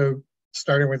 okay, so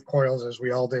starting with coils, as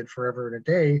we all did forever and a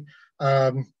day,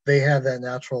 they have that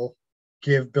natural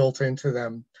give built into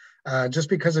them. Just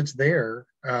because it's there,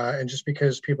 and just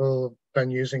because people have been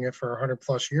using it for 100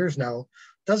 plus years now,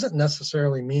 doesn't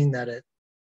necessarily mean that it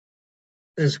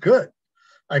is good.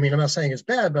 I mean, I'm not saying it's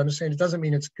bad, but I'm just saying it doesn't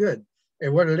mean it's good.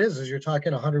 And what it is you're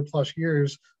talking 100 plus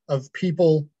years of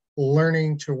people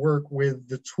learning to work with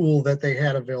the tool that they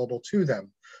had available to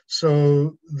them.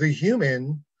 So the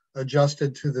human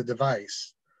adjusted to the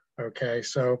device. Okay,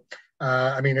 so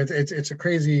I mean, it's a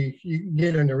crazy, you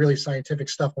get into really scientific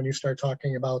stuff when you start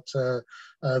talking about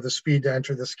the speed to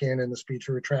enter the skin and the speed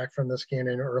to retract from the skin,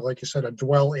 and, or like you said, a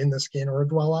dwell in the skin or a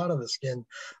dwell out of the skin.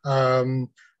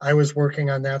 I was working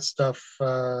on that stuff,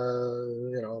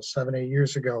 7-8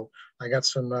 years ago. I got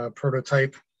some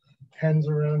prototype pens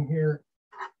around here.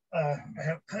 I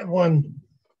have one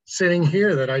sitting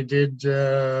here that I did.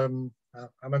 I'm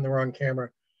on the wrong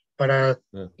camera, but I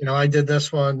did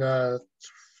this one.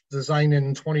 Designed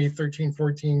in 2013,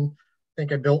 14. I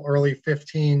think I built early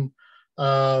 15,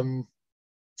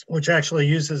 which actually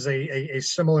uses a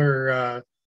similar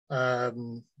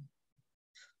mountain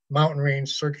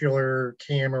range circular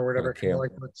cam or whatever, kind of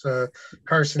like what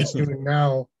Carson's doing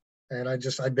now. And I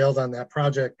bailed on that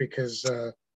project because,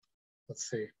 let's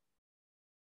see.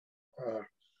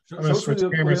 I'm going to switch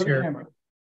cameras here. Camera.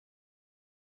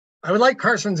 I would like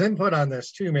Carson's input on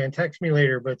this too, man. Text me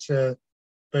later, but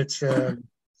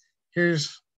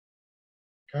here's,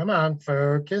 come on,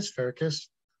 focus.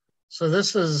 So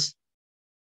this is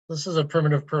a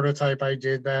primitive prototype I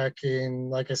did back in,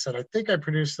 like I said, I think I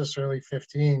produced this early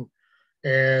 15,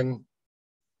 and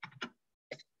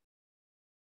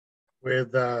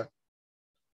with, oh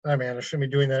man, I shouldn't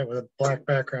be doing that with a black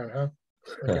background, huh?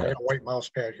 I have a white mouse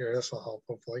pad here. This will help,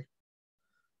 hopefully.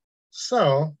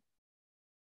 So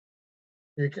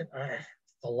you can,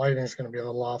 the lighting is going to be a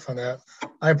little off on that.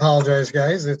 I apologize,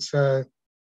 guys. It's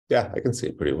yeah, I can see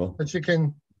it pretty well. But you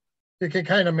can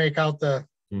kind of make out the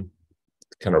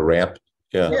kind of ramp.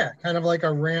 Yeah, kind of like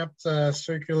a ramped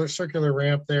circular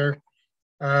ramp there.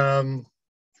 But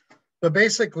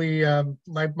basically,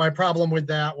 my problem with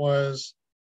that was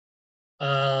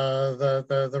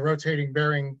the rotating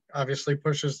bearing obviously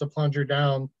pushes the plunger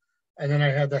down, and then I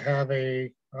had to have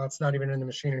it's not even in the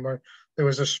machine anymore. There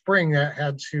was a spring that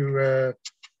had to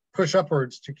push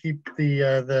upwards to keep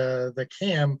the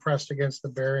cam pressed against the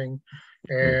bearing,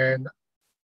 and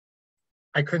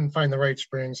I couldn't find the right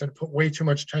springs. I'd put way too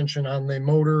much tension on the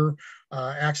motor,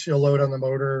 axial load on the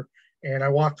motor, and I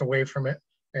walked away from it.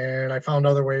 And I found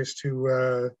other ways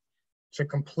to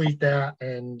complete that,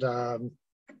 and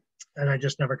I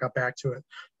just never got back to it.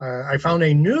 I found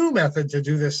a new method to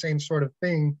do this same sort of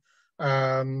thing.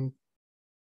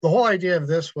 The whole idea of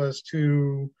this was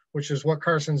which is what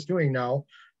Carson's doing now.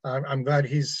 I'm glad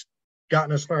he's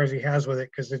gotten as far as he has with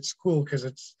it, because it's cool, because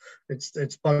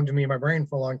it's bugged me in my brain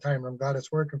for a long time. I'm glad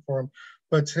it's working for him.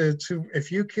 But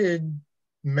if you could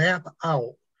map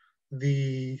out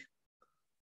the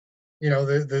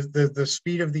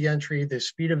speed of the entry, the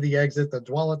speed of the exit, the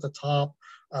dwell at the top,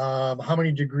 how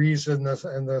many degrees in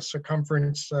the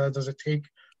circumference does it take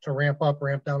to ramp up,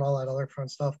 ramp down, all that other fun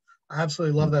stuff. I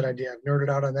absolutely love that idea. I've nerded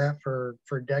out on that for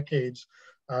decades.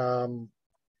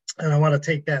 And I want to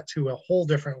take that to a whole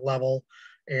different level.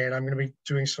 And I'm going to be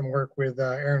doing some work with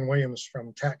Aaron Williams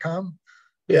from TACCOM.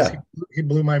 Yeah. He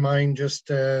blew my mind just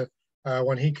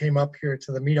when he came up here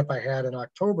to the meetup I had in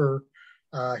October.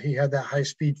 He had that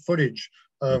high-speed footage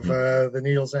of the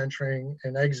needles entering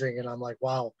and exiting. And I'm like,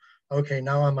 wow, okay,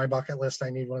 now on my bucket list, I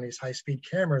need one of these high-speed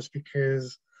cameras,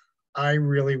 because I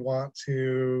really want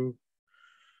to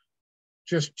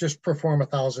just perform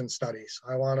 1,000 studies.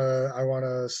 I want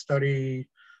to study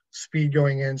speed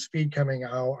going in, speed coming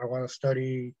out. I want to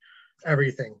study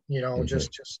everything,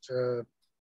 just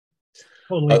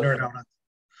totally nerd out on it.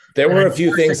 There were a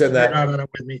few things in that. On it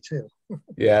with me too.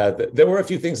 Yeah, there were a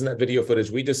few things in that video footage.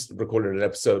 We just recorded an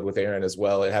episode with Aaron as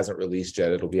well. It hasn't released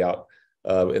yet. It'll be out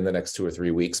in the next 2 or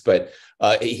 3 weeks. But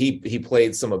he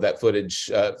played some of that footage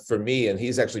for me, and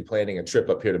he's actually planning a trip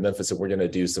up here to Memphis, and we're going to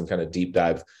do some kind of deep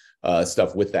dive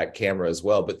stuff with that camera as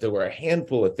well. But there were a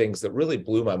handful of things that really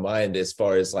blew my mind, as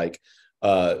far as like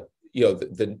the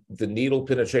needle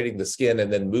penetrating the skin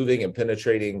and then moving and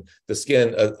penetrating the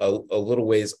skin a little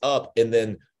ways up, and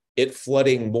then it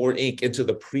flooding more ink into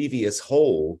the previous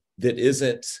hole that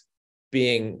isn't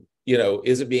being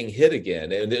isn't being hit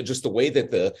again, and just the way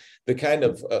that the kind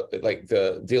of like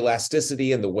the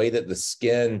elasticity and the way that the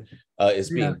skin is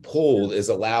being pulled is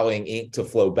allowing ink to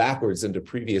flow backwards into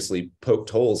previously poked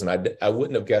holes, and I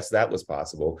wouldn't have guessed that was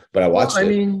possible, but I watched it. I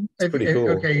mean, it's pretty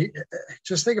cool. Okay,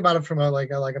 just think about it from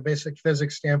a basic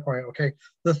physics standpoint. Okay,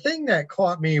 the thing that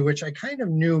caught me, which I kind of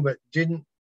knew but didn't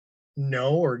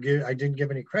know or I didn't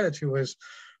give any credit to, was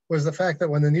the fact that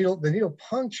when the needle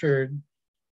punctured,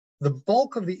 the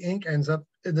bulk of the ink ends up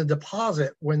in the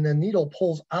deposit when the needle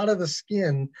pulls out of the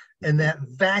skin and that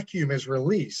vacuum is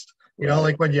released. You know,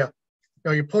 like when you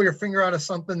pull your finger out of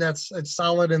something it's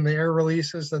solid and the air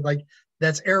releases, and like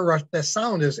that's air rush. That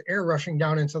sound is air rushing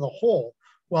down into the hole.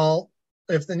 Well,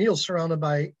 if the needle's surrounded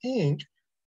by ink,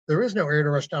 there is no air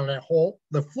to rush down that hole.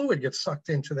 The fluid gets sucked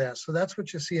into that. So that's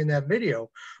what you see in that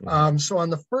video. So on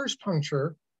the first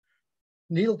puncture,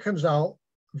 needle comes out,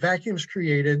 vacuum's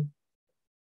created,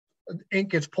 ink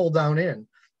gets pulled down in.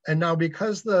 And now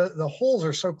because the holes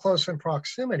are so close in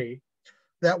proximity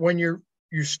that when you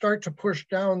start to push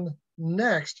down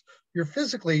next, you're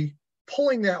physically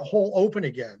pulling that hole open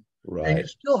again. Right. And you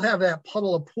still have that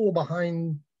puddle of pool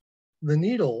behind the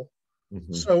needle.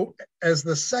 So as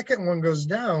the second one goes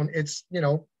down, it's,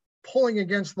 pulling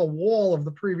against the wall of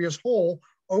the previous hole,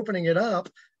 opening it up,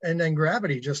 and then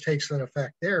gravity just takes an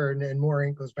effect there, and more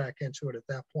ink goes back into it at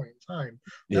that point in time.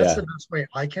 That's the best way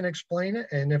I can explain it.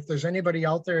 And if there's anybody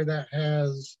out there that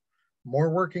has more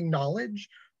working knowledge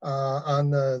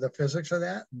on the physics of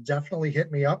that, definitely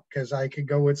hit me up, because I could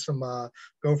go with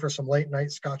go for some late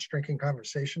night scotch drinking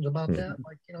conversations about that.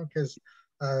 Because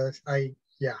I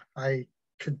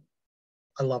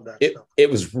love that stuff. It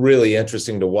was really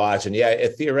interesting to watch, and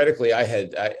theoretically I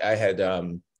had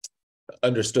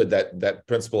understood that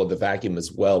principle of the vacuum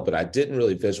as well, but I didn't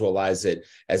really visualize it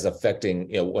as affecting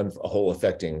one hole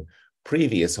affecting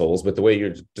previous holes. But the way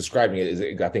you're describing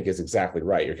it I think is exactly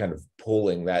right. You're kind of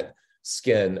pulling that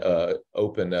skin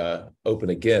open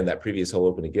again, that previous hole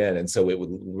open again, and so it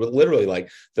would literally, like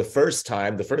the first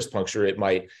puncture, it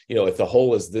might, if the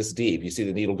hole is this deep, you see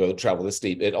the needle travel this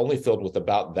deep, it only filled with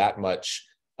about that much,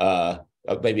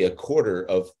 maybe a quarter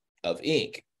of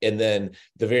ink, and then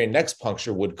the very next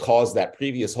puncture would cause that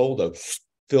previous hole to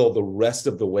fill the rest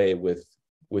of the way with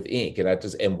ink.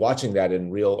 And watching that in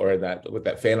real, or in that with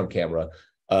that Phantom camera,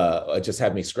 it just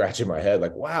had me scratching my head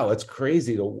like, wow, it's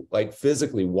crazy to like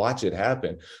physically watch it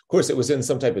happen. Of course, it was in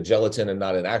some type of gelatin and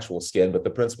not an actual skin, but the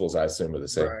principles I assume are the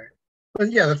same. Right.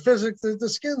 But yeah, the physics, the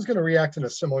skin's going to react in a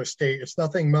similar state. It's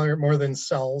nothing more than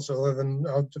cells, other than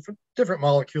different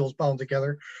molecules bound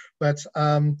together. But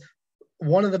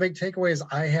one of the big takeaways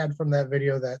I had from that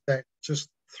video that just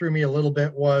threw me a little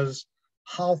bit was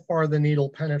how far the needle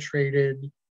penetrated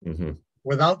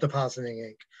without depositing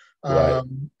ink. Right.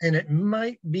 And it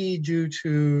might be due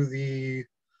to the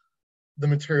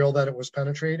material that it was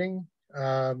penetrating,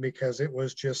 because it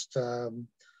was just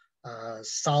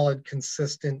solid,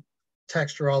 consistent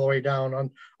texture all the way down,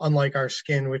 unlike our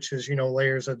skin, which is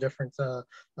layers of different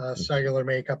cellular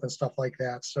makeup and stuff like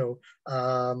that. So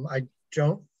I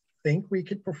don't think we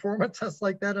could perform a test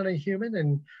like that on a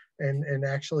human and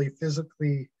actually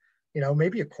physically,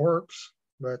 maybe a corpse,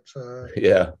 but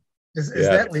Is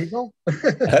that legal?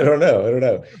 I don't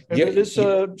know. It is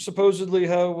supposedly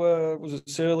how was it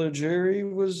Sailor Jerry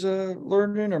was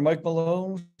learning, or Mike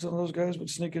Malone? Some of those guys would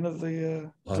sneak into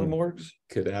the morgues.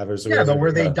 Cadavers. But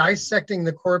were they dissecting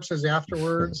the corpses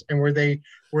afterwards, and were they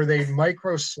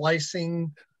micro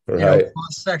slicing cross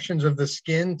sections of the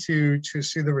skin to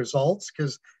see the results?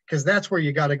 Because that's where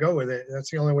you got to go with it. That's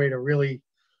the only way to really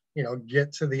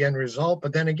get to the end result.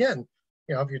 But then again,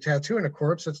 if you're tattooing a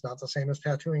corpse, it's not the same as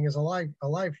tattooing as a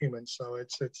live human. So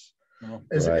is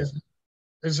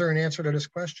there an answer to this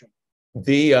question?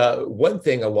 The one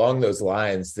thing along those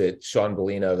lines that Sean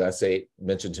Bellino of S8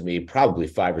 mentioned to me probably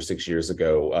 5 or 6 years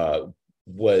ago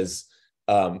was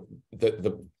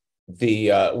we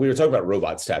were talking about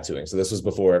robots tattooing. So this was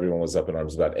before everyone was up in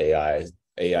arms about AI's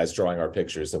drawing our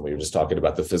pictures, and we were just talking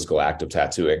about the physical act of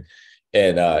tattooing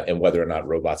and whether or not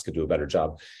robots could do a better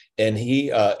job. And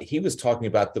he was talking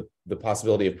about the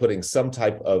possibility of putting some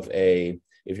type of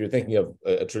if you're thinking of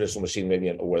a traditional machine, maybe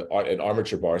an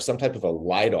armature bar, some type of a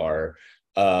LiDAR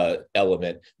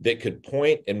element that could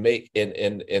point and make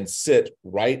and sit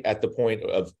right at the point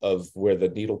of where the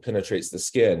needle penetrates the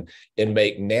skin and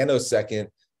make nanosecond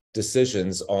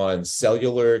decisions on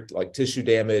cellular, like tissue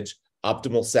damage,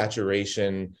 optimal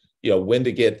saturation, when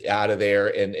to get out of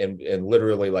there, and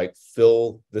literally like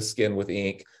fill the skin with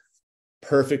ink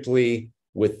perfectly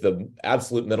with the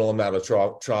absolute minimal amount of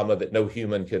trauma that no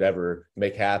human could ever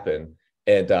make happen,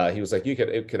 And he was like,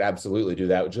 it could absolutely do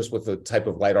that just with the type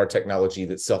of LiDAR technology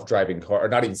that self-driving car, or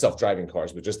not even self-driving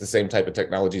cars, but just the same type of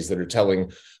technologies that are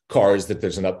telling cars that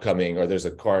there's an upcoming, or there's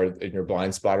a car in your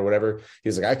blind spot or whatever.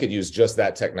 He's like, I could use just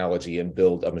that technology and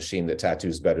build a machine that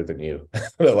tattoos better than you.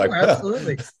 Like, oh,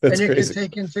 absolutely. That's and crazy.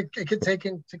 It could take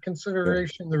into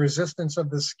consideration the resistance of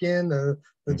the skin, the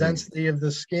density of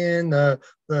the skin,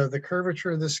 the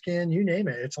curvature of the skin, you name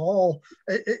it. It's all,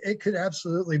 it could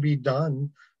absolutely be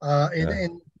done.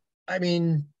 And I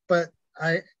mean, but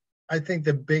I think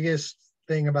the biggest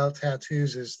thing about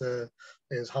tattoos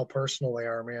is how personal they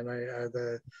are, man.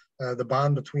 The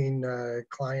bond between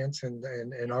clients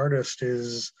and artist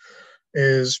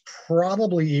is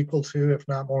probably equal to, if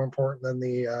not more important than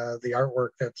the artwork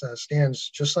that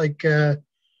stands. Just like, I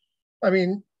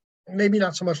mean, maybe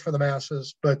not so much for the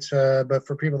masses, but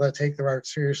for people that take their art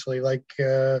seriously. Like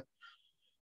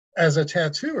as a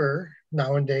tattooer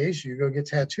nowadays, you go get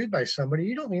tattooed by somebody,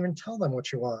 you don't even tell them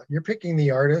what you want. You're picking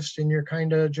the artist, and you're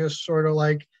kind of just sort of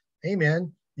like, hey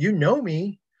man, you know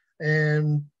me,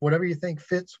 and whatever you think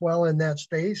fits well in that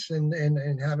space, and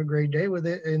have a great day with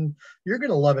it. And you're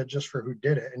going to love it just for who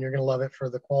did it, and you're going to love it for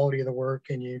the quality of the work,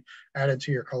 and you add it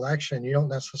to your collection. You don't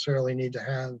necessarily need to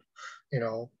have,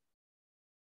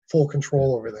 full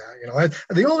control over that.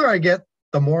 The older I get,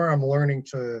 the more I'm learning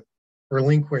to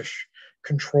relinquish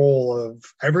control of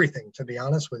everything, to be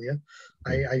honest with you.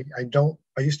 I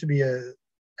used to be a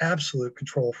absolute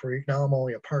control freak. Now I'm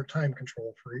only a part-time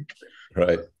control freak.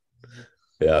 Right.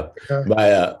 Yeah.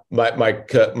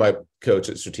 My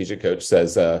coach, strategic coach,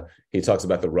 says he talks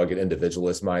about the rugged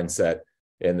individualist mindset,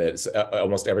 and that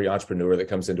almost every entrepreneur that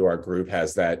comes into our group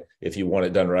has that, if you want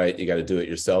it done right, you got to do it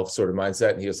yourself sort of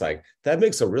mindset. And he was like, that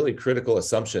makes a really critical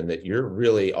assumption that you're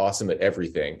really awesome at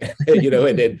everything, and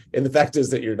the fact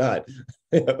is that you're not.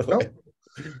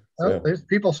 There's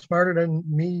people smarter than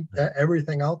me at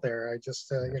everything out there. I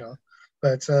just,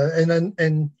 but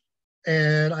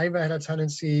and I've had a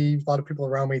tendency, a lot of people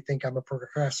around me think I'm a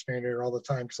procrastinator all the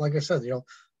time. Because like I said,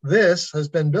 this has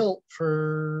been built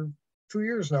for 2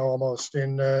 years now almost,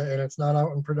 and it's not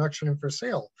out in production and for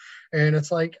sale. And it's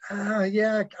like,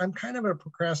 yeah, I'm kind of a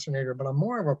procrastinator, but I'm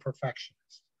more of a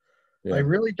perfectionist. Yeah. I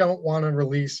really don't want to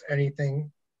release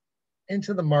anything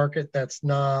into the market that's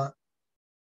not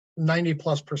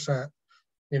 90+%,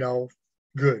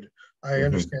 good. I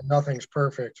understand nothing's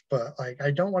perfect, but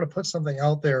I don't want to put something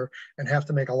out there and have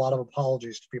to make a lot of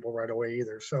apologies to people right away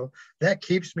either. So that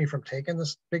keeps me from taking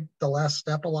the last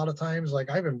step a lot of times.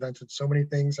 Like, I've invented so many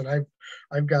things, and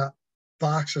I've got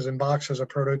boxes and boxes of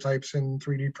prototypes and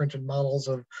 3D printed models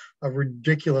of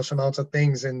ridiculous amounts of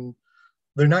things, and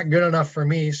they're not good enough for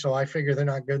me. So I figure they're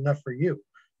not good enough for you.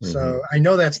 So I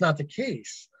know that's not the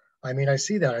case. I mean, I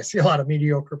see that. I see a lot of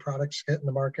mediocre products hit in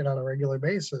the market on a regular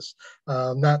basis.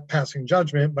 Not passing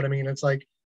judgment, but I mean, it's like,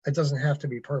 it doesn't have to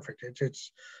be perfect.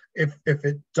 It's if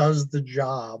it does the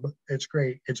job, it's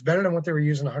great. It's better than what they were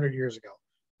using 100 years ago.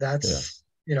 That's,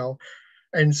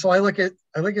 and so I look at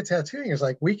tattooing as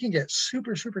like, we can get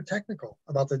super, super technical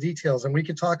about the details, and we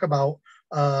can talk about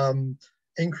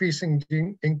increasing,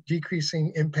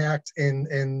 decreasing impact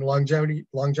in longevity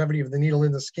of the needle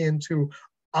in the skin to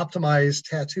optimize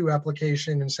tattoo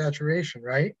application and saturation,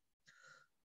 right?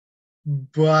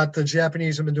 But the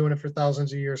Japanese have been doing it for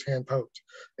thousands of years, hand poked,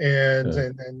 and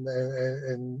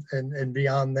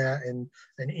beyond that, and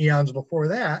eons before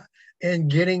that, and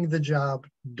getting the job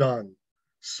done.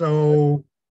 So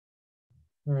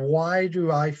why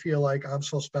do I feel like I'm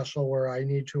so special where I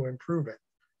need to improve it?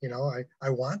 I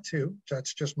want to.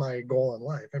 That's just my goal in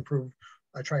life.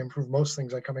 I try to improve most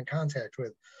things I come in contact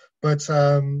with, but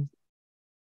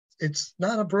it's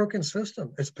not a broken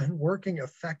system. It's been working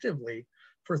effectively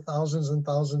for thousands and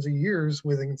thousands of years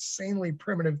with insanely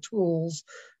primitive tools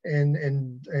and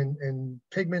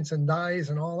pigments and dyes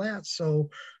and all that.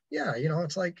 So yeah,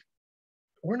 it's like,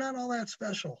 we're not all that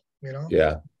special,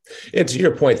 Yeah. And to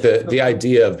your point, the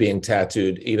idea of being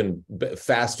tattooed even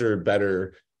faster,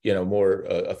 better, more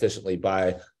efficiently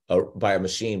by a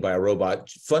machine, by a robot,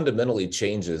 fundamentally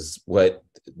changes what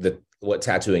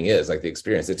tattooing is, like the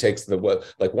experience. It takes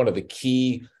one of the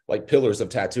key pillars of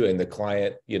tattooing, the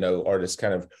client, artist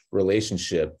kind of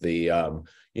relationship, the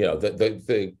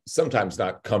sometimes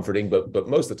not comforting, but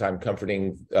most of the time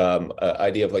comforting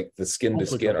idea of the skin to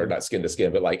skin, or not skin to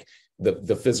skin, but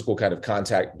the physical kind of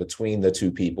contact between the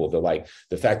two people,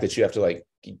 the fact that you have to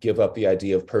give up the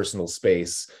idea of personal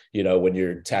space, when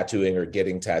you're tattooing or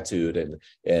getting tattooed, and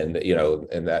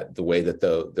that the way that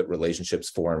the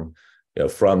relationships form,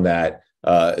 from that.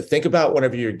 Think about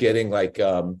whenever you're getting like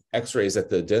x-rays at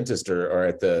the dentist or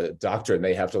at the doctor, and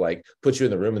they have to like put you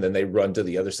in the room and then they run to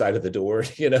the other side of the door.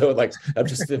 Like I'm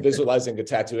just visualizing a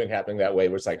tattooing happening that way,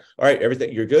 where it's like, all right,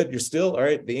 everything, you're good, you're still all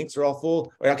right, the inks are all full,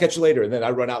 all right, I'll catch you later. And then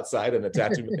I run outside and the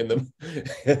tattoo in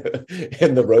the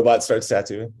and the robot starts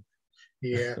tattooing.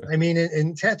 Yeah, I mean,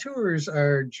 and tattooers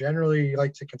are generally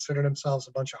like to consider themselves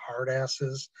a bunch of hard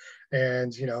asses,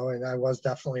 and and I was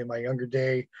definitely in my younger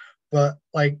day, but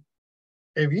like,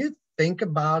 if you think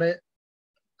about it,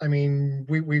 I mean,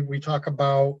 we talk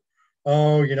about,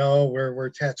 oh, we're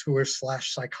tattooers /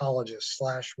 psychologists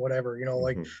 / whatever,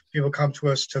 like people come to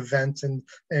us to vent and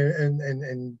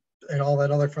all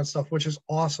that other fun stuff, which is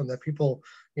awesome that people,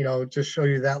 just show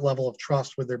you that level of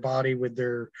trust with their body, with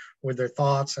their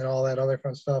thoughts and all that other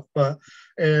fun stuff. But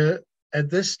at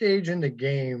this stage in the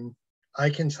game, I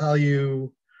can tell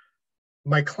you,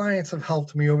 my clients have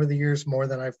helped me over the years more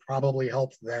than I've probably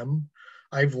helped them.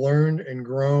 I've learned and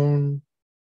grown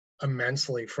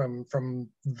immensely from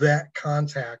that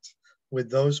contact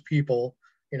with those people.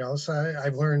 So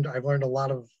I've learned a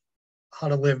lot of how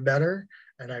to live better,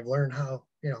 and I've learned how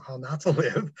not to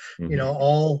live,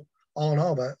 all in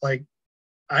all. But like,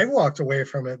 I walked away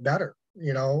from it better,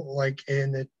 like,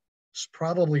 and it's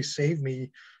probably saved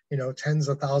me, tens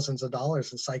of thousands of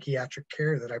dollars in psychiatric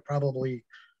care that I probably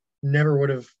never would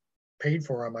have paid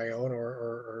for on my own,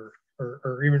 or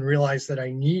even realized that I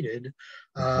needed.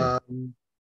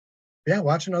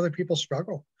 Watching other people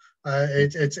struggle.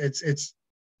 It's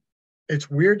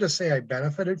weird to say I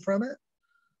benefited from it,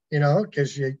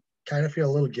 because you kind of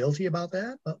feel a little guilty about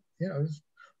that. But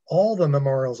all the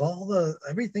memorials,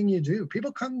 everything you do,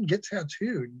 people come and get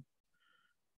tattooed.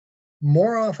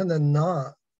 More often than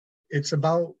not, it's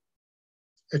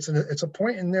a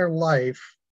point in their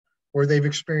life where they've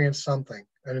experienced something,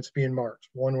 and it's being marked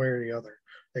one way or the other.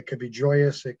 It could be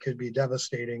joyous, it could be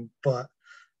devastating, but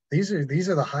these are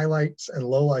the highlights and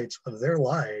lowlights of their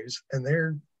lives, and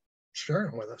they're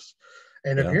sharing with us.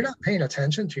 And if you're not paying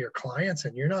attention to your clients,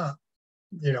 and you're not,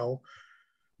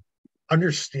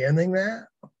 understanding that,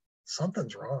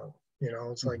 something's wrong.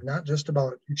 It's like, not just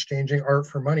about exchanging art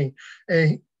for money.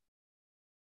 And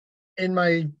in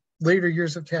my later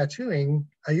years of tattooing,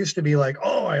 I used to be like,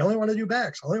 oh, I only want to do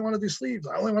backs, I only want to do sleeves,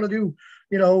 I only want to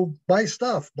do, buy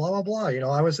stuff, blah, blah, blah.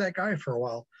 I was that guy for a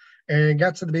while. And it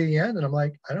got to the end, and I'm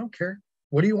like, I don't care.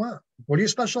 What do you want? What do you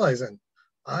specialize in?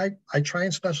 I try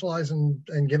and specialize in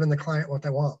giving the client what they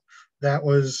want.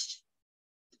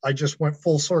 I just went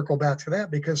full circle back to that,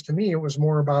 because to me, it was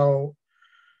more about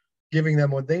giving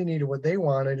them what they needed, what they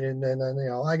wanted. And then,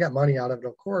 I got money out of it,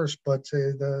 of course, but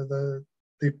the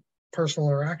personal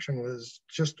interaction was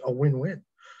just a win-win.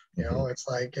 It's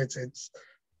like,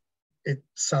 it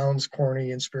sounds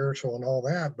corny and spiritual and all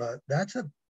that, but that's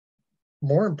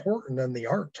more important than the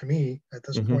art to me at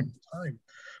this point in time.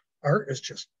 Art is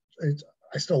just,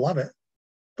 I still love it,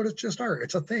 but it's just art.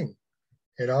 It's a thing,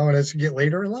 and as you get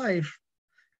later in life,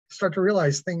 you start to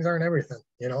realize things aren't everything,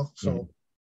 so.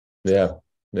 Yeah.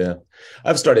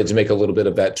 I've started to make a little bit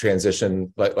of that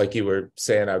transition. Like you were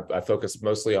saying, I focus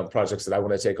mostly on projects that I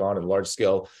want to take on and large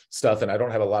scale stuff. And I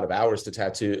don't have a lot of hours to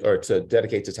tattoo or to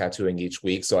dedicate to tattooing each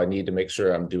week. So I need to make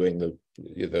sure I'm doing the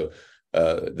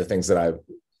things that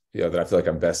that I feel like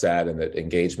I'm best at and that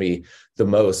engage me the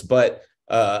most. But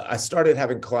I started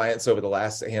having clients over the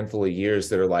last handful of years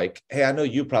that are like, hey, I know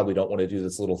you probably don't want to do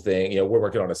this little thing. We're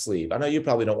working on a sleeve. I know you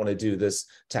probably don't want to do this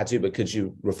tattoo, but could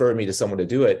you refer me to someone to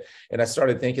do it? And I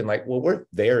started thinking like, well, we're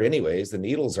there anyways. The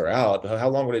needles are out. How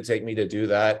long would it take me to do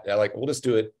that? Like, we'll just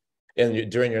do it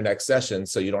during your next session,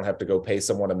 so you don't have to go pay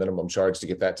someone a minimum charge to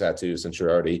get that tattoo, since you're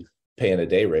already paying a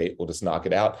day rate. We'll just knock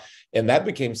it out. And that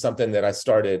became something that I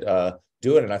started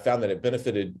doing, and I found that it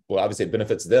benefited. Well, obviously it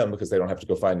benefits them because they don't have to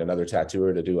go find another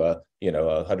tattooer to do a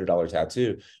 $100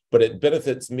 tattoo, but it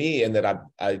benefits me in that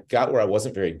I got where I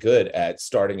wasn't very good at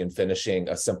starting and finishing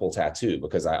a simple tattoo,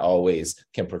 because I always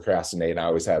can procrastinate, and I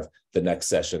always have the next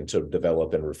session to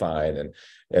develop and refine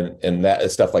and that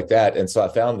stuff like that. And so I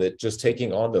found that just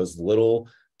taking on those little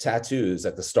tattoos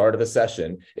at the start of a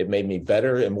session, it made me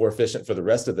better and more efficient for the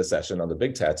rest of the session on the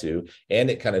big tattoo. And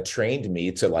it kind of trained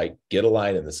me to like get a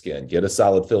line in the skin, get a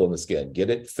solid fill in the skin, get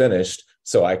it finished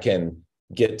so I can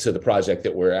get to the project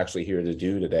that we're actually here to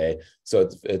do today.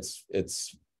 So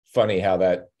it's funny how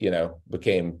that,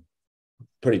 became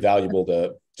pretty valuable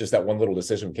to just that one little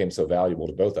decision became so valuable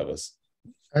to both of us.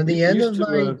 At the end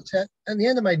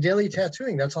of my daily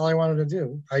tattooing, that's all I wanted to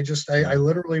do. I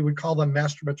literally would call them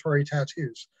masturbatory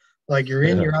tattoos. Like, you're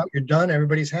in, you're out, you're done,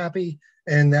 everybody's happy,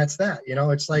 and that's that.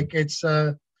 It's like it's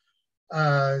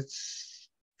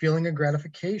feeling a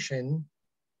gratification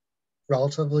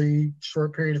relatively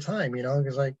short period of time,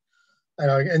 because I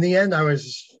know in the end I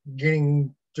was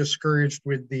getting discouraged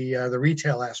with the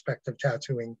retail aspect of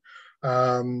tattooing.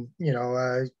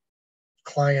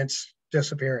 Clients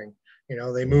disappearing,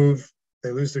 they move,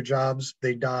 they lose their jobs,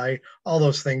 they die, all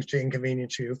those things to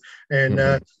inconvenience you. And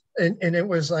and it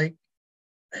was like,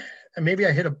 and maybe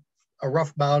I hit a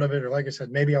rough bout of it, or like I said,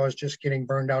 maybe I was just getting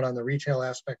burned out on the retail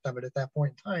aspect of it at that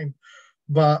point in time.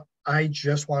 But I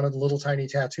just wanted little tiny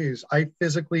tattoos. I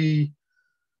physically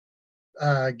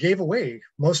gave away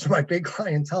most of my big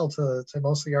clientele to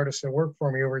most of the artists that work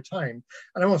for me over time.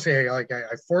 And I won't say I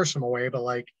force them away, but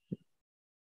like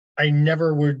I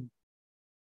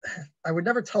would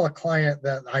never tell a client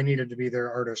that I needed to be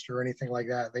their artist or anything like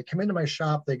that. They come into my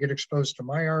shop, they get exposed to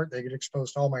my art, they get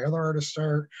exposed to all my other artists'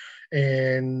 art,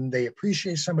 and they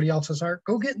appreciate somebody else's art.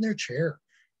 Go get in their chair,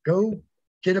 go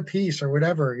get a piece or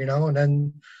whatever,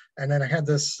 and then I had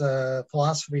this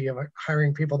philosophy of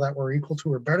hiring people that were equal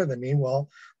to or better than me. Well,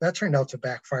 that turned out to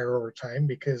backfire over time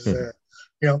because,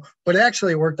 but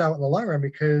actually it worked out in the long run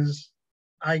because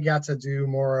I got to do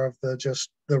more of the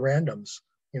randoms,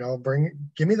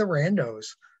 give me the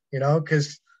randos,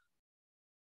 because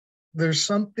there's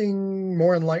something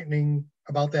more enlightening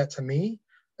about that to me.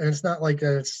 And it's not like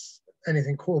it's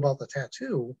anything cool about the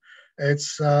tattoo.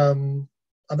 It's, I'm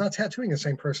not tattooing the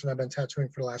same person I've been tattooing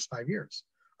for the last 5 years.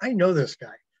 I know this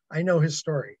guy. I know his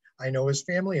story. I know his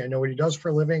family. I know what he does for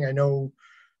a living. I know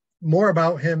more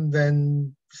about him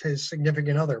than his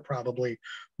significant other, probably.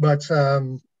 But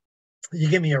you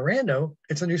give me a rando,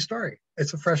 it's a new story.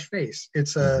 It's a fresh face.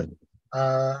 It's a,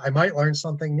 I might learn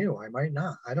something new. I might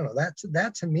not. I don't know.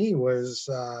 That to me was,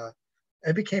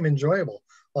 it became enjoyable.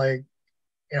 Like,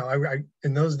 I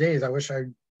in those days, I wish I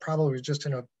probably was just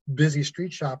in a busy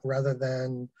street shop rather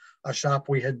than a shop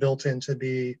we had built in to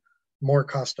be more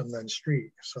custom than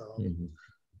street. So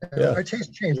my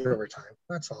taste changed over time.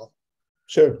 That's all.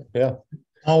 Sure. Yeah.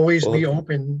 Always be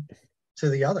open to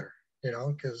the other,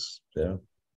 because it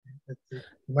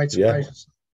might surprise us.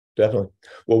 Definitely.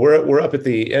 Well, we're up at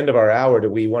the end of our hour. Do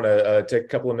we want to take a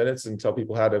couple of minutes and tell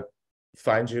people how to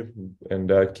find you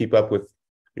and keep up with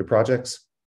your projects?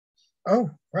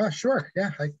 Oh, well, sure.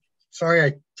 Yeah. Sorry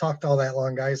I talked all that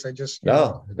long, guys. I just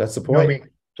that's the point.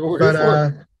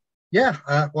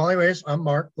 Well, anyways, I'm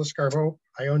Mark Lascarbo.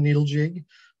 I own Needle Jig.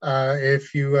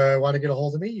 If you want to get a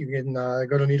hold of me, you can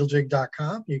go to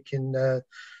needlejig.com. You can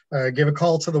give a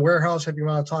call to the warehouse if you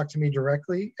want to talk to me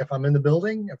directly. If I'm in the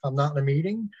building, if I'm not in a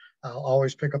meeting, I'll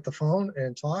always pick up the phone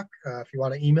and talk. If you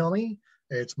want to email me,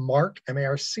 it's mark,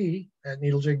 M-A-R-C,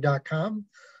 @needlejig.com.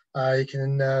 You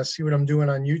can see what I'm doing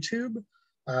on YouTube.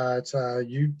 It's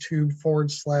YouTube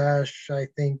 / I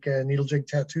think Needle Jig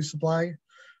Tattoo Supply.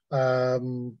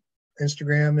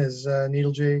 Instagram is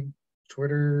Needle Jig.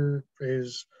 Twitter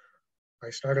is, I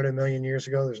started a million years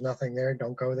ago. There's nothing there.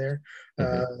 Don't go there.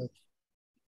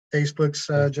 Facebook's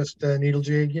just Needle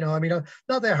Jig.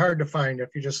 Not that hard to find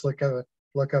if you just look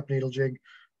up Needle Jig.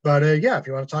 But if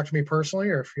you want to talk to me personally,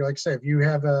 or if you if you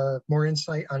have more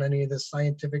insight on any of this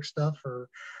scientific stuff,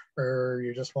 or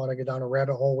you just want to get down a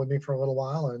rabbit hole with me for a little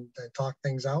while and talk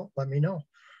things out, let me know.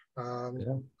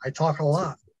 I talk a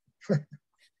lot.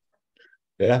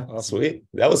 Yeah, sweet.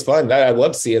 That was fun. I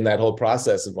love seeing that whole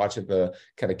process and watching the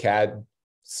kind of CAD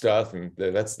stuff, and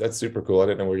that's super cool. I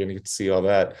didn't know we were going to get to see all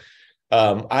that.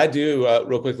 I do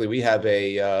real quickly. We have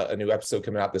a new episode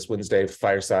coming out this Wednesday,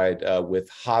 Fireside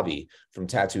with Javi from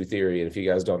Tattoo Theory. And if you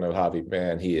guys don't know Javi,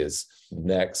 man, he is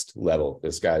next level.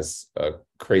 This guy's a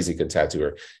crazy good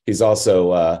tattooer. He's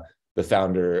also the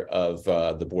founder of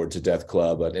the Bored to Death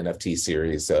Club, an NFT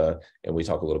series, and we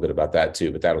talk a little bit about that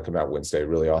too. But that'll come out Wednesday.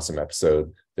 Really awesome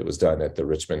episode that was done at the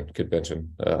Richmond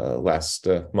convention last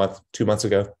month, 2 months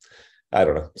ago. I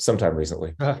don't know, sometime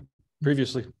recently.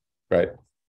 Previously, right.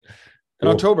 In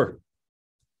October.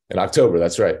 In October,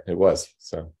 that's right. It was.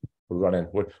 So we're running.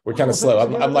 We're kind of slow.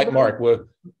 I'm like Mark.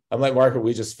 I'm like Mark. Where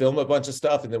we just film a bunch of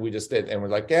stuff and then we just did, and we're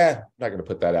like, yeah, I'm not going to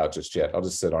put that out just yet. I'll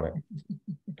just sit on it.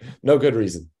 No good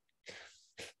reason.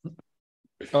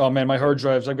 Oh man, my hard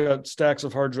drives. I've got stacks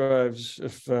of hard drives.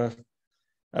 If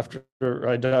after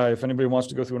I die, if anybody wants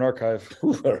to go through an archive.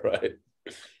 All right.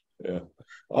 Yeah.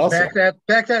 Awesome.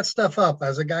 Back that stuff up.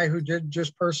 As a guy who did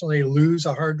just personally lose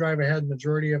a hard drive, I had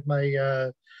majority of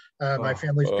my my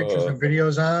family's pictures and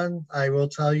videos on. I will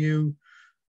tell you,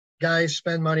 guys,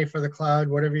 spend money for the cloud.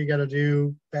 Whatever you got to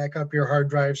do, back up your hard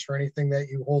drives for anything that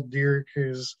you hold dear,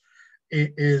 because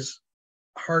it is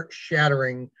heart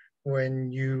shattering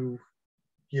when you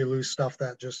lose stuff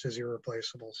that just is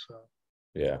irreplaceable. So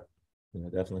yeah,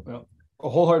 definitely. Well,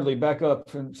 wholeheartedly back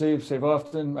up and save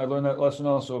often. I learned that lesson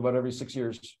also about every 6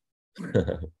 years.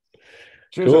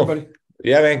 Cheers, Cool. everybody.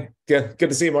 Yeah, man. Good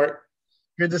to see you, Mark.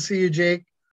 Good to see you, Jake.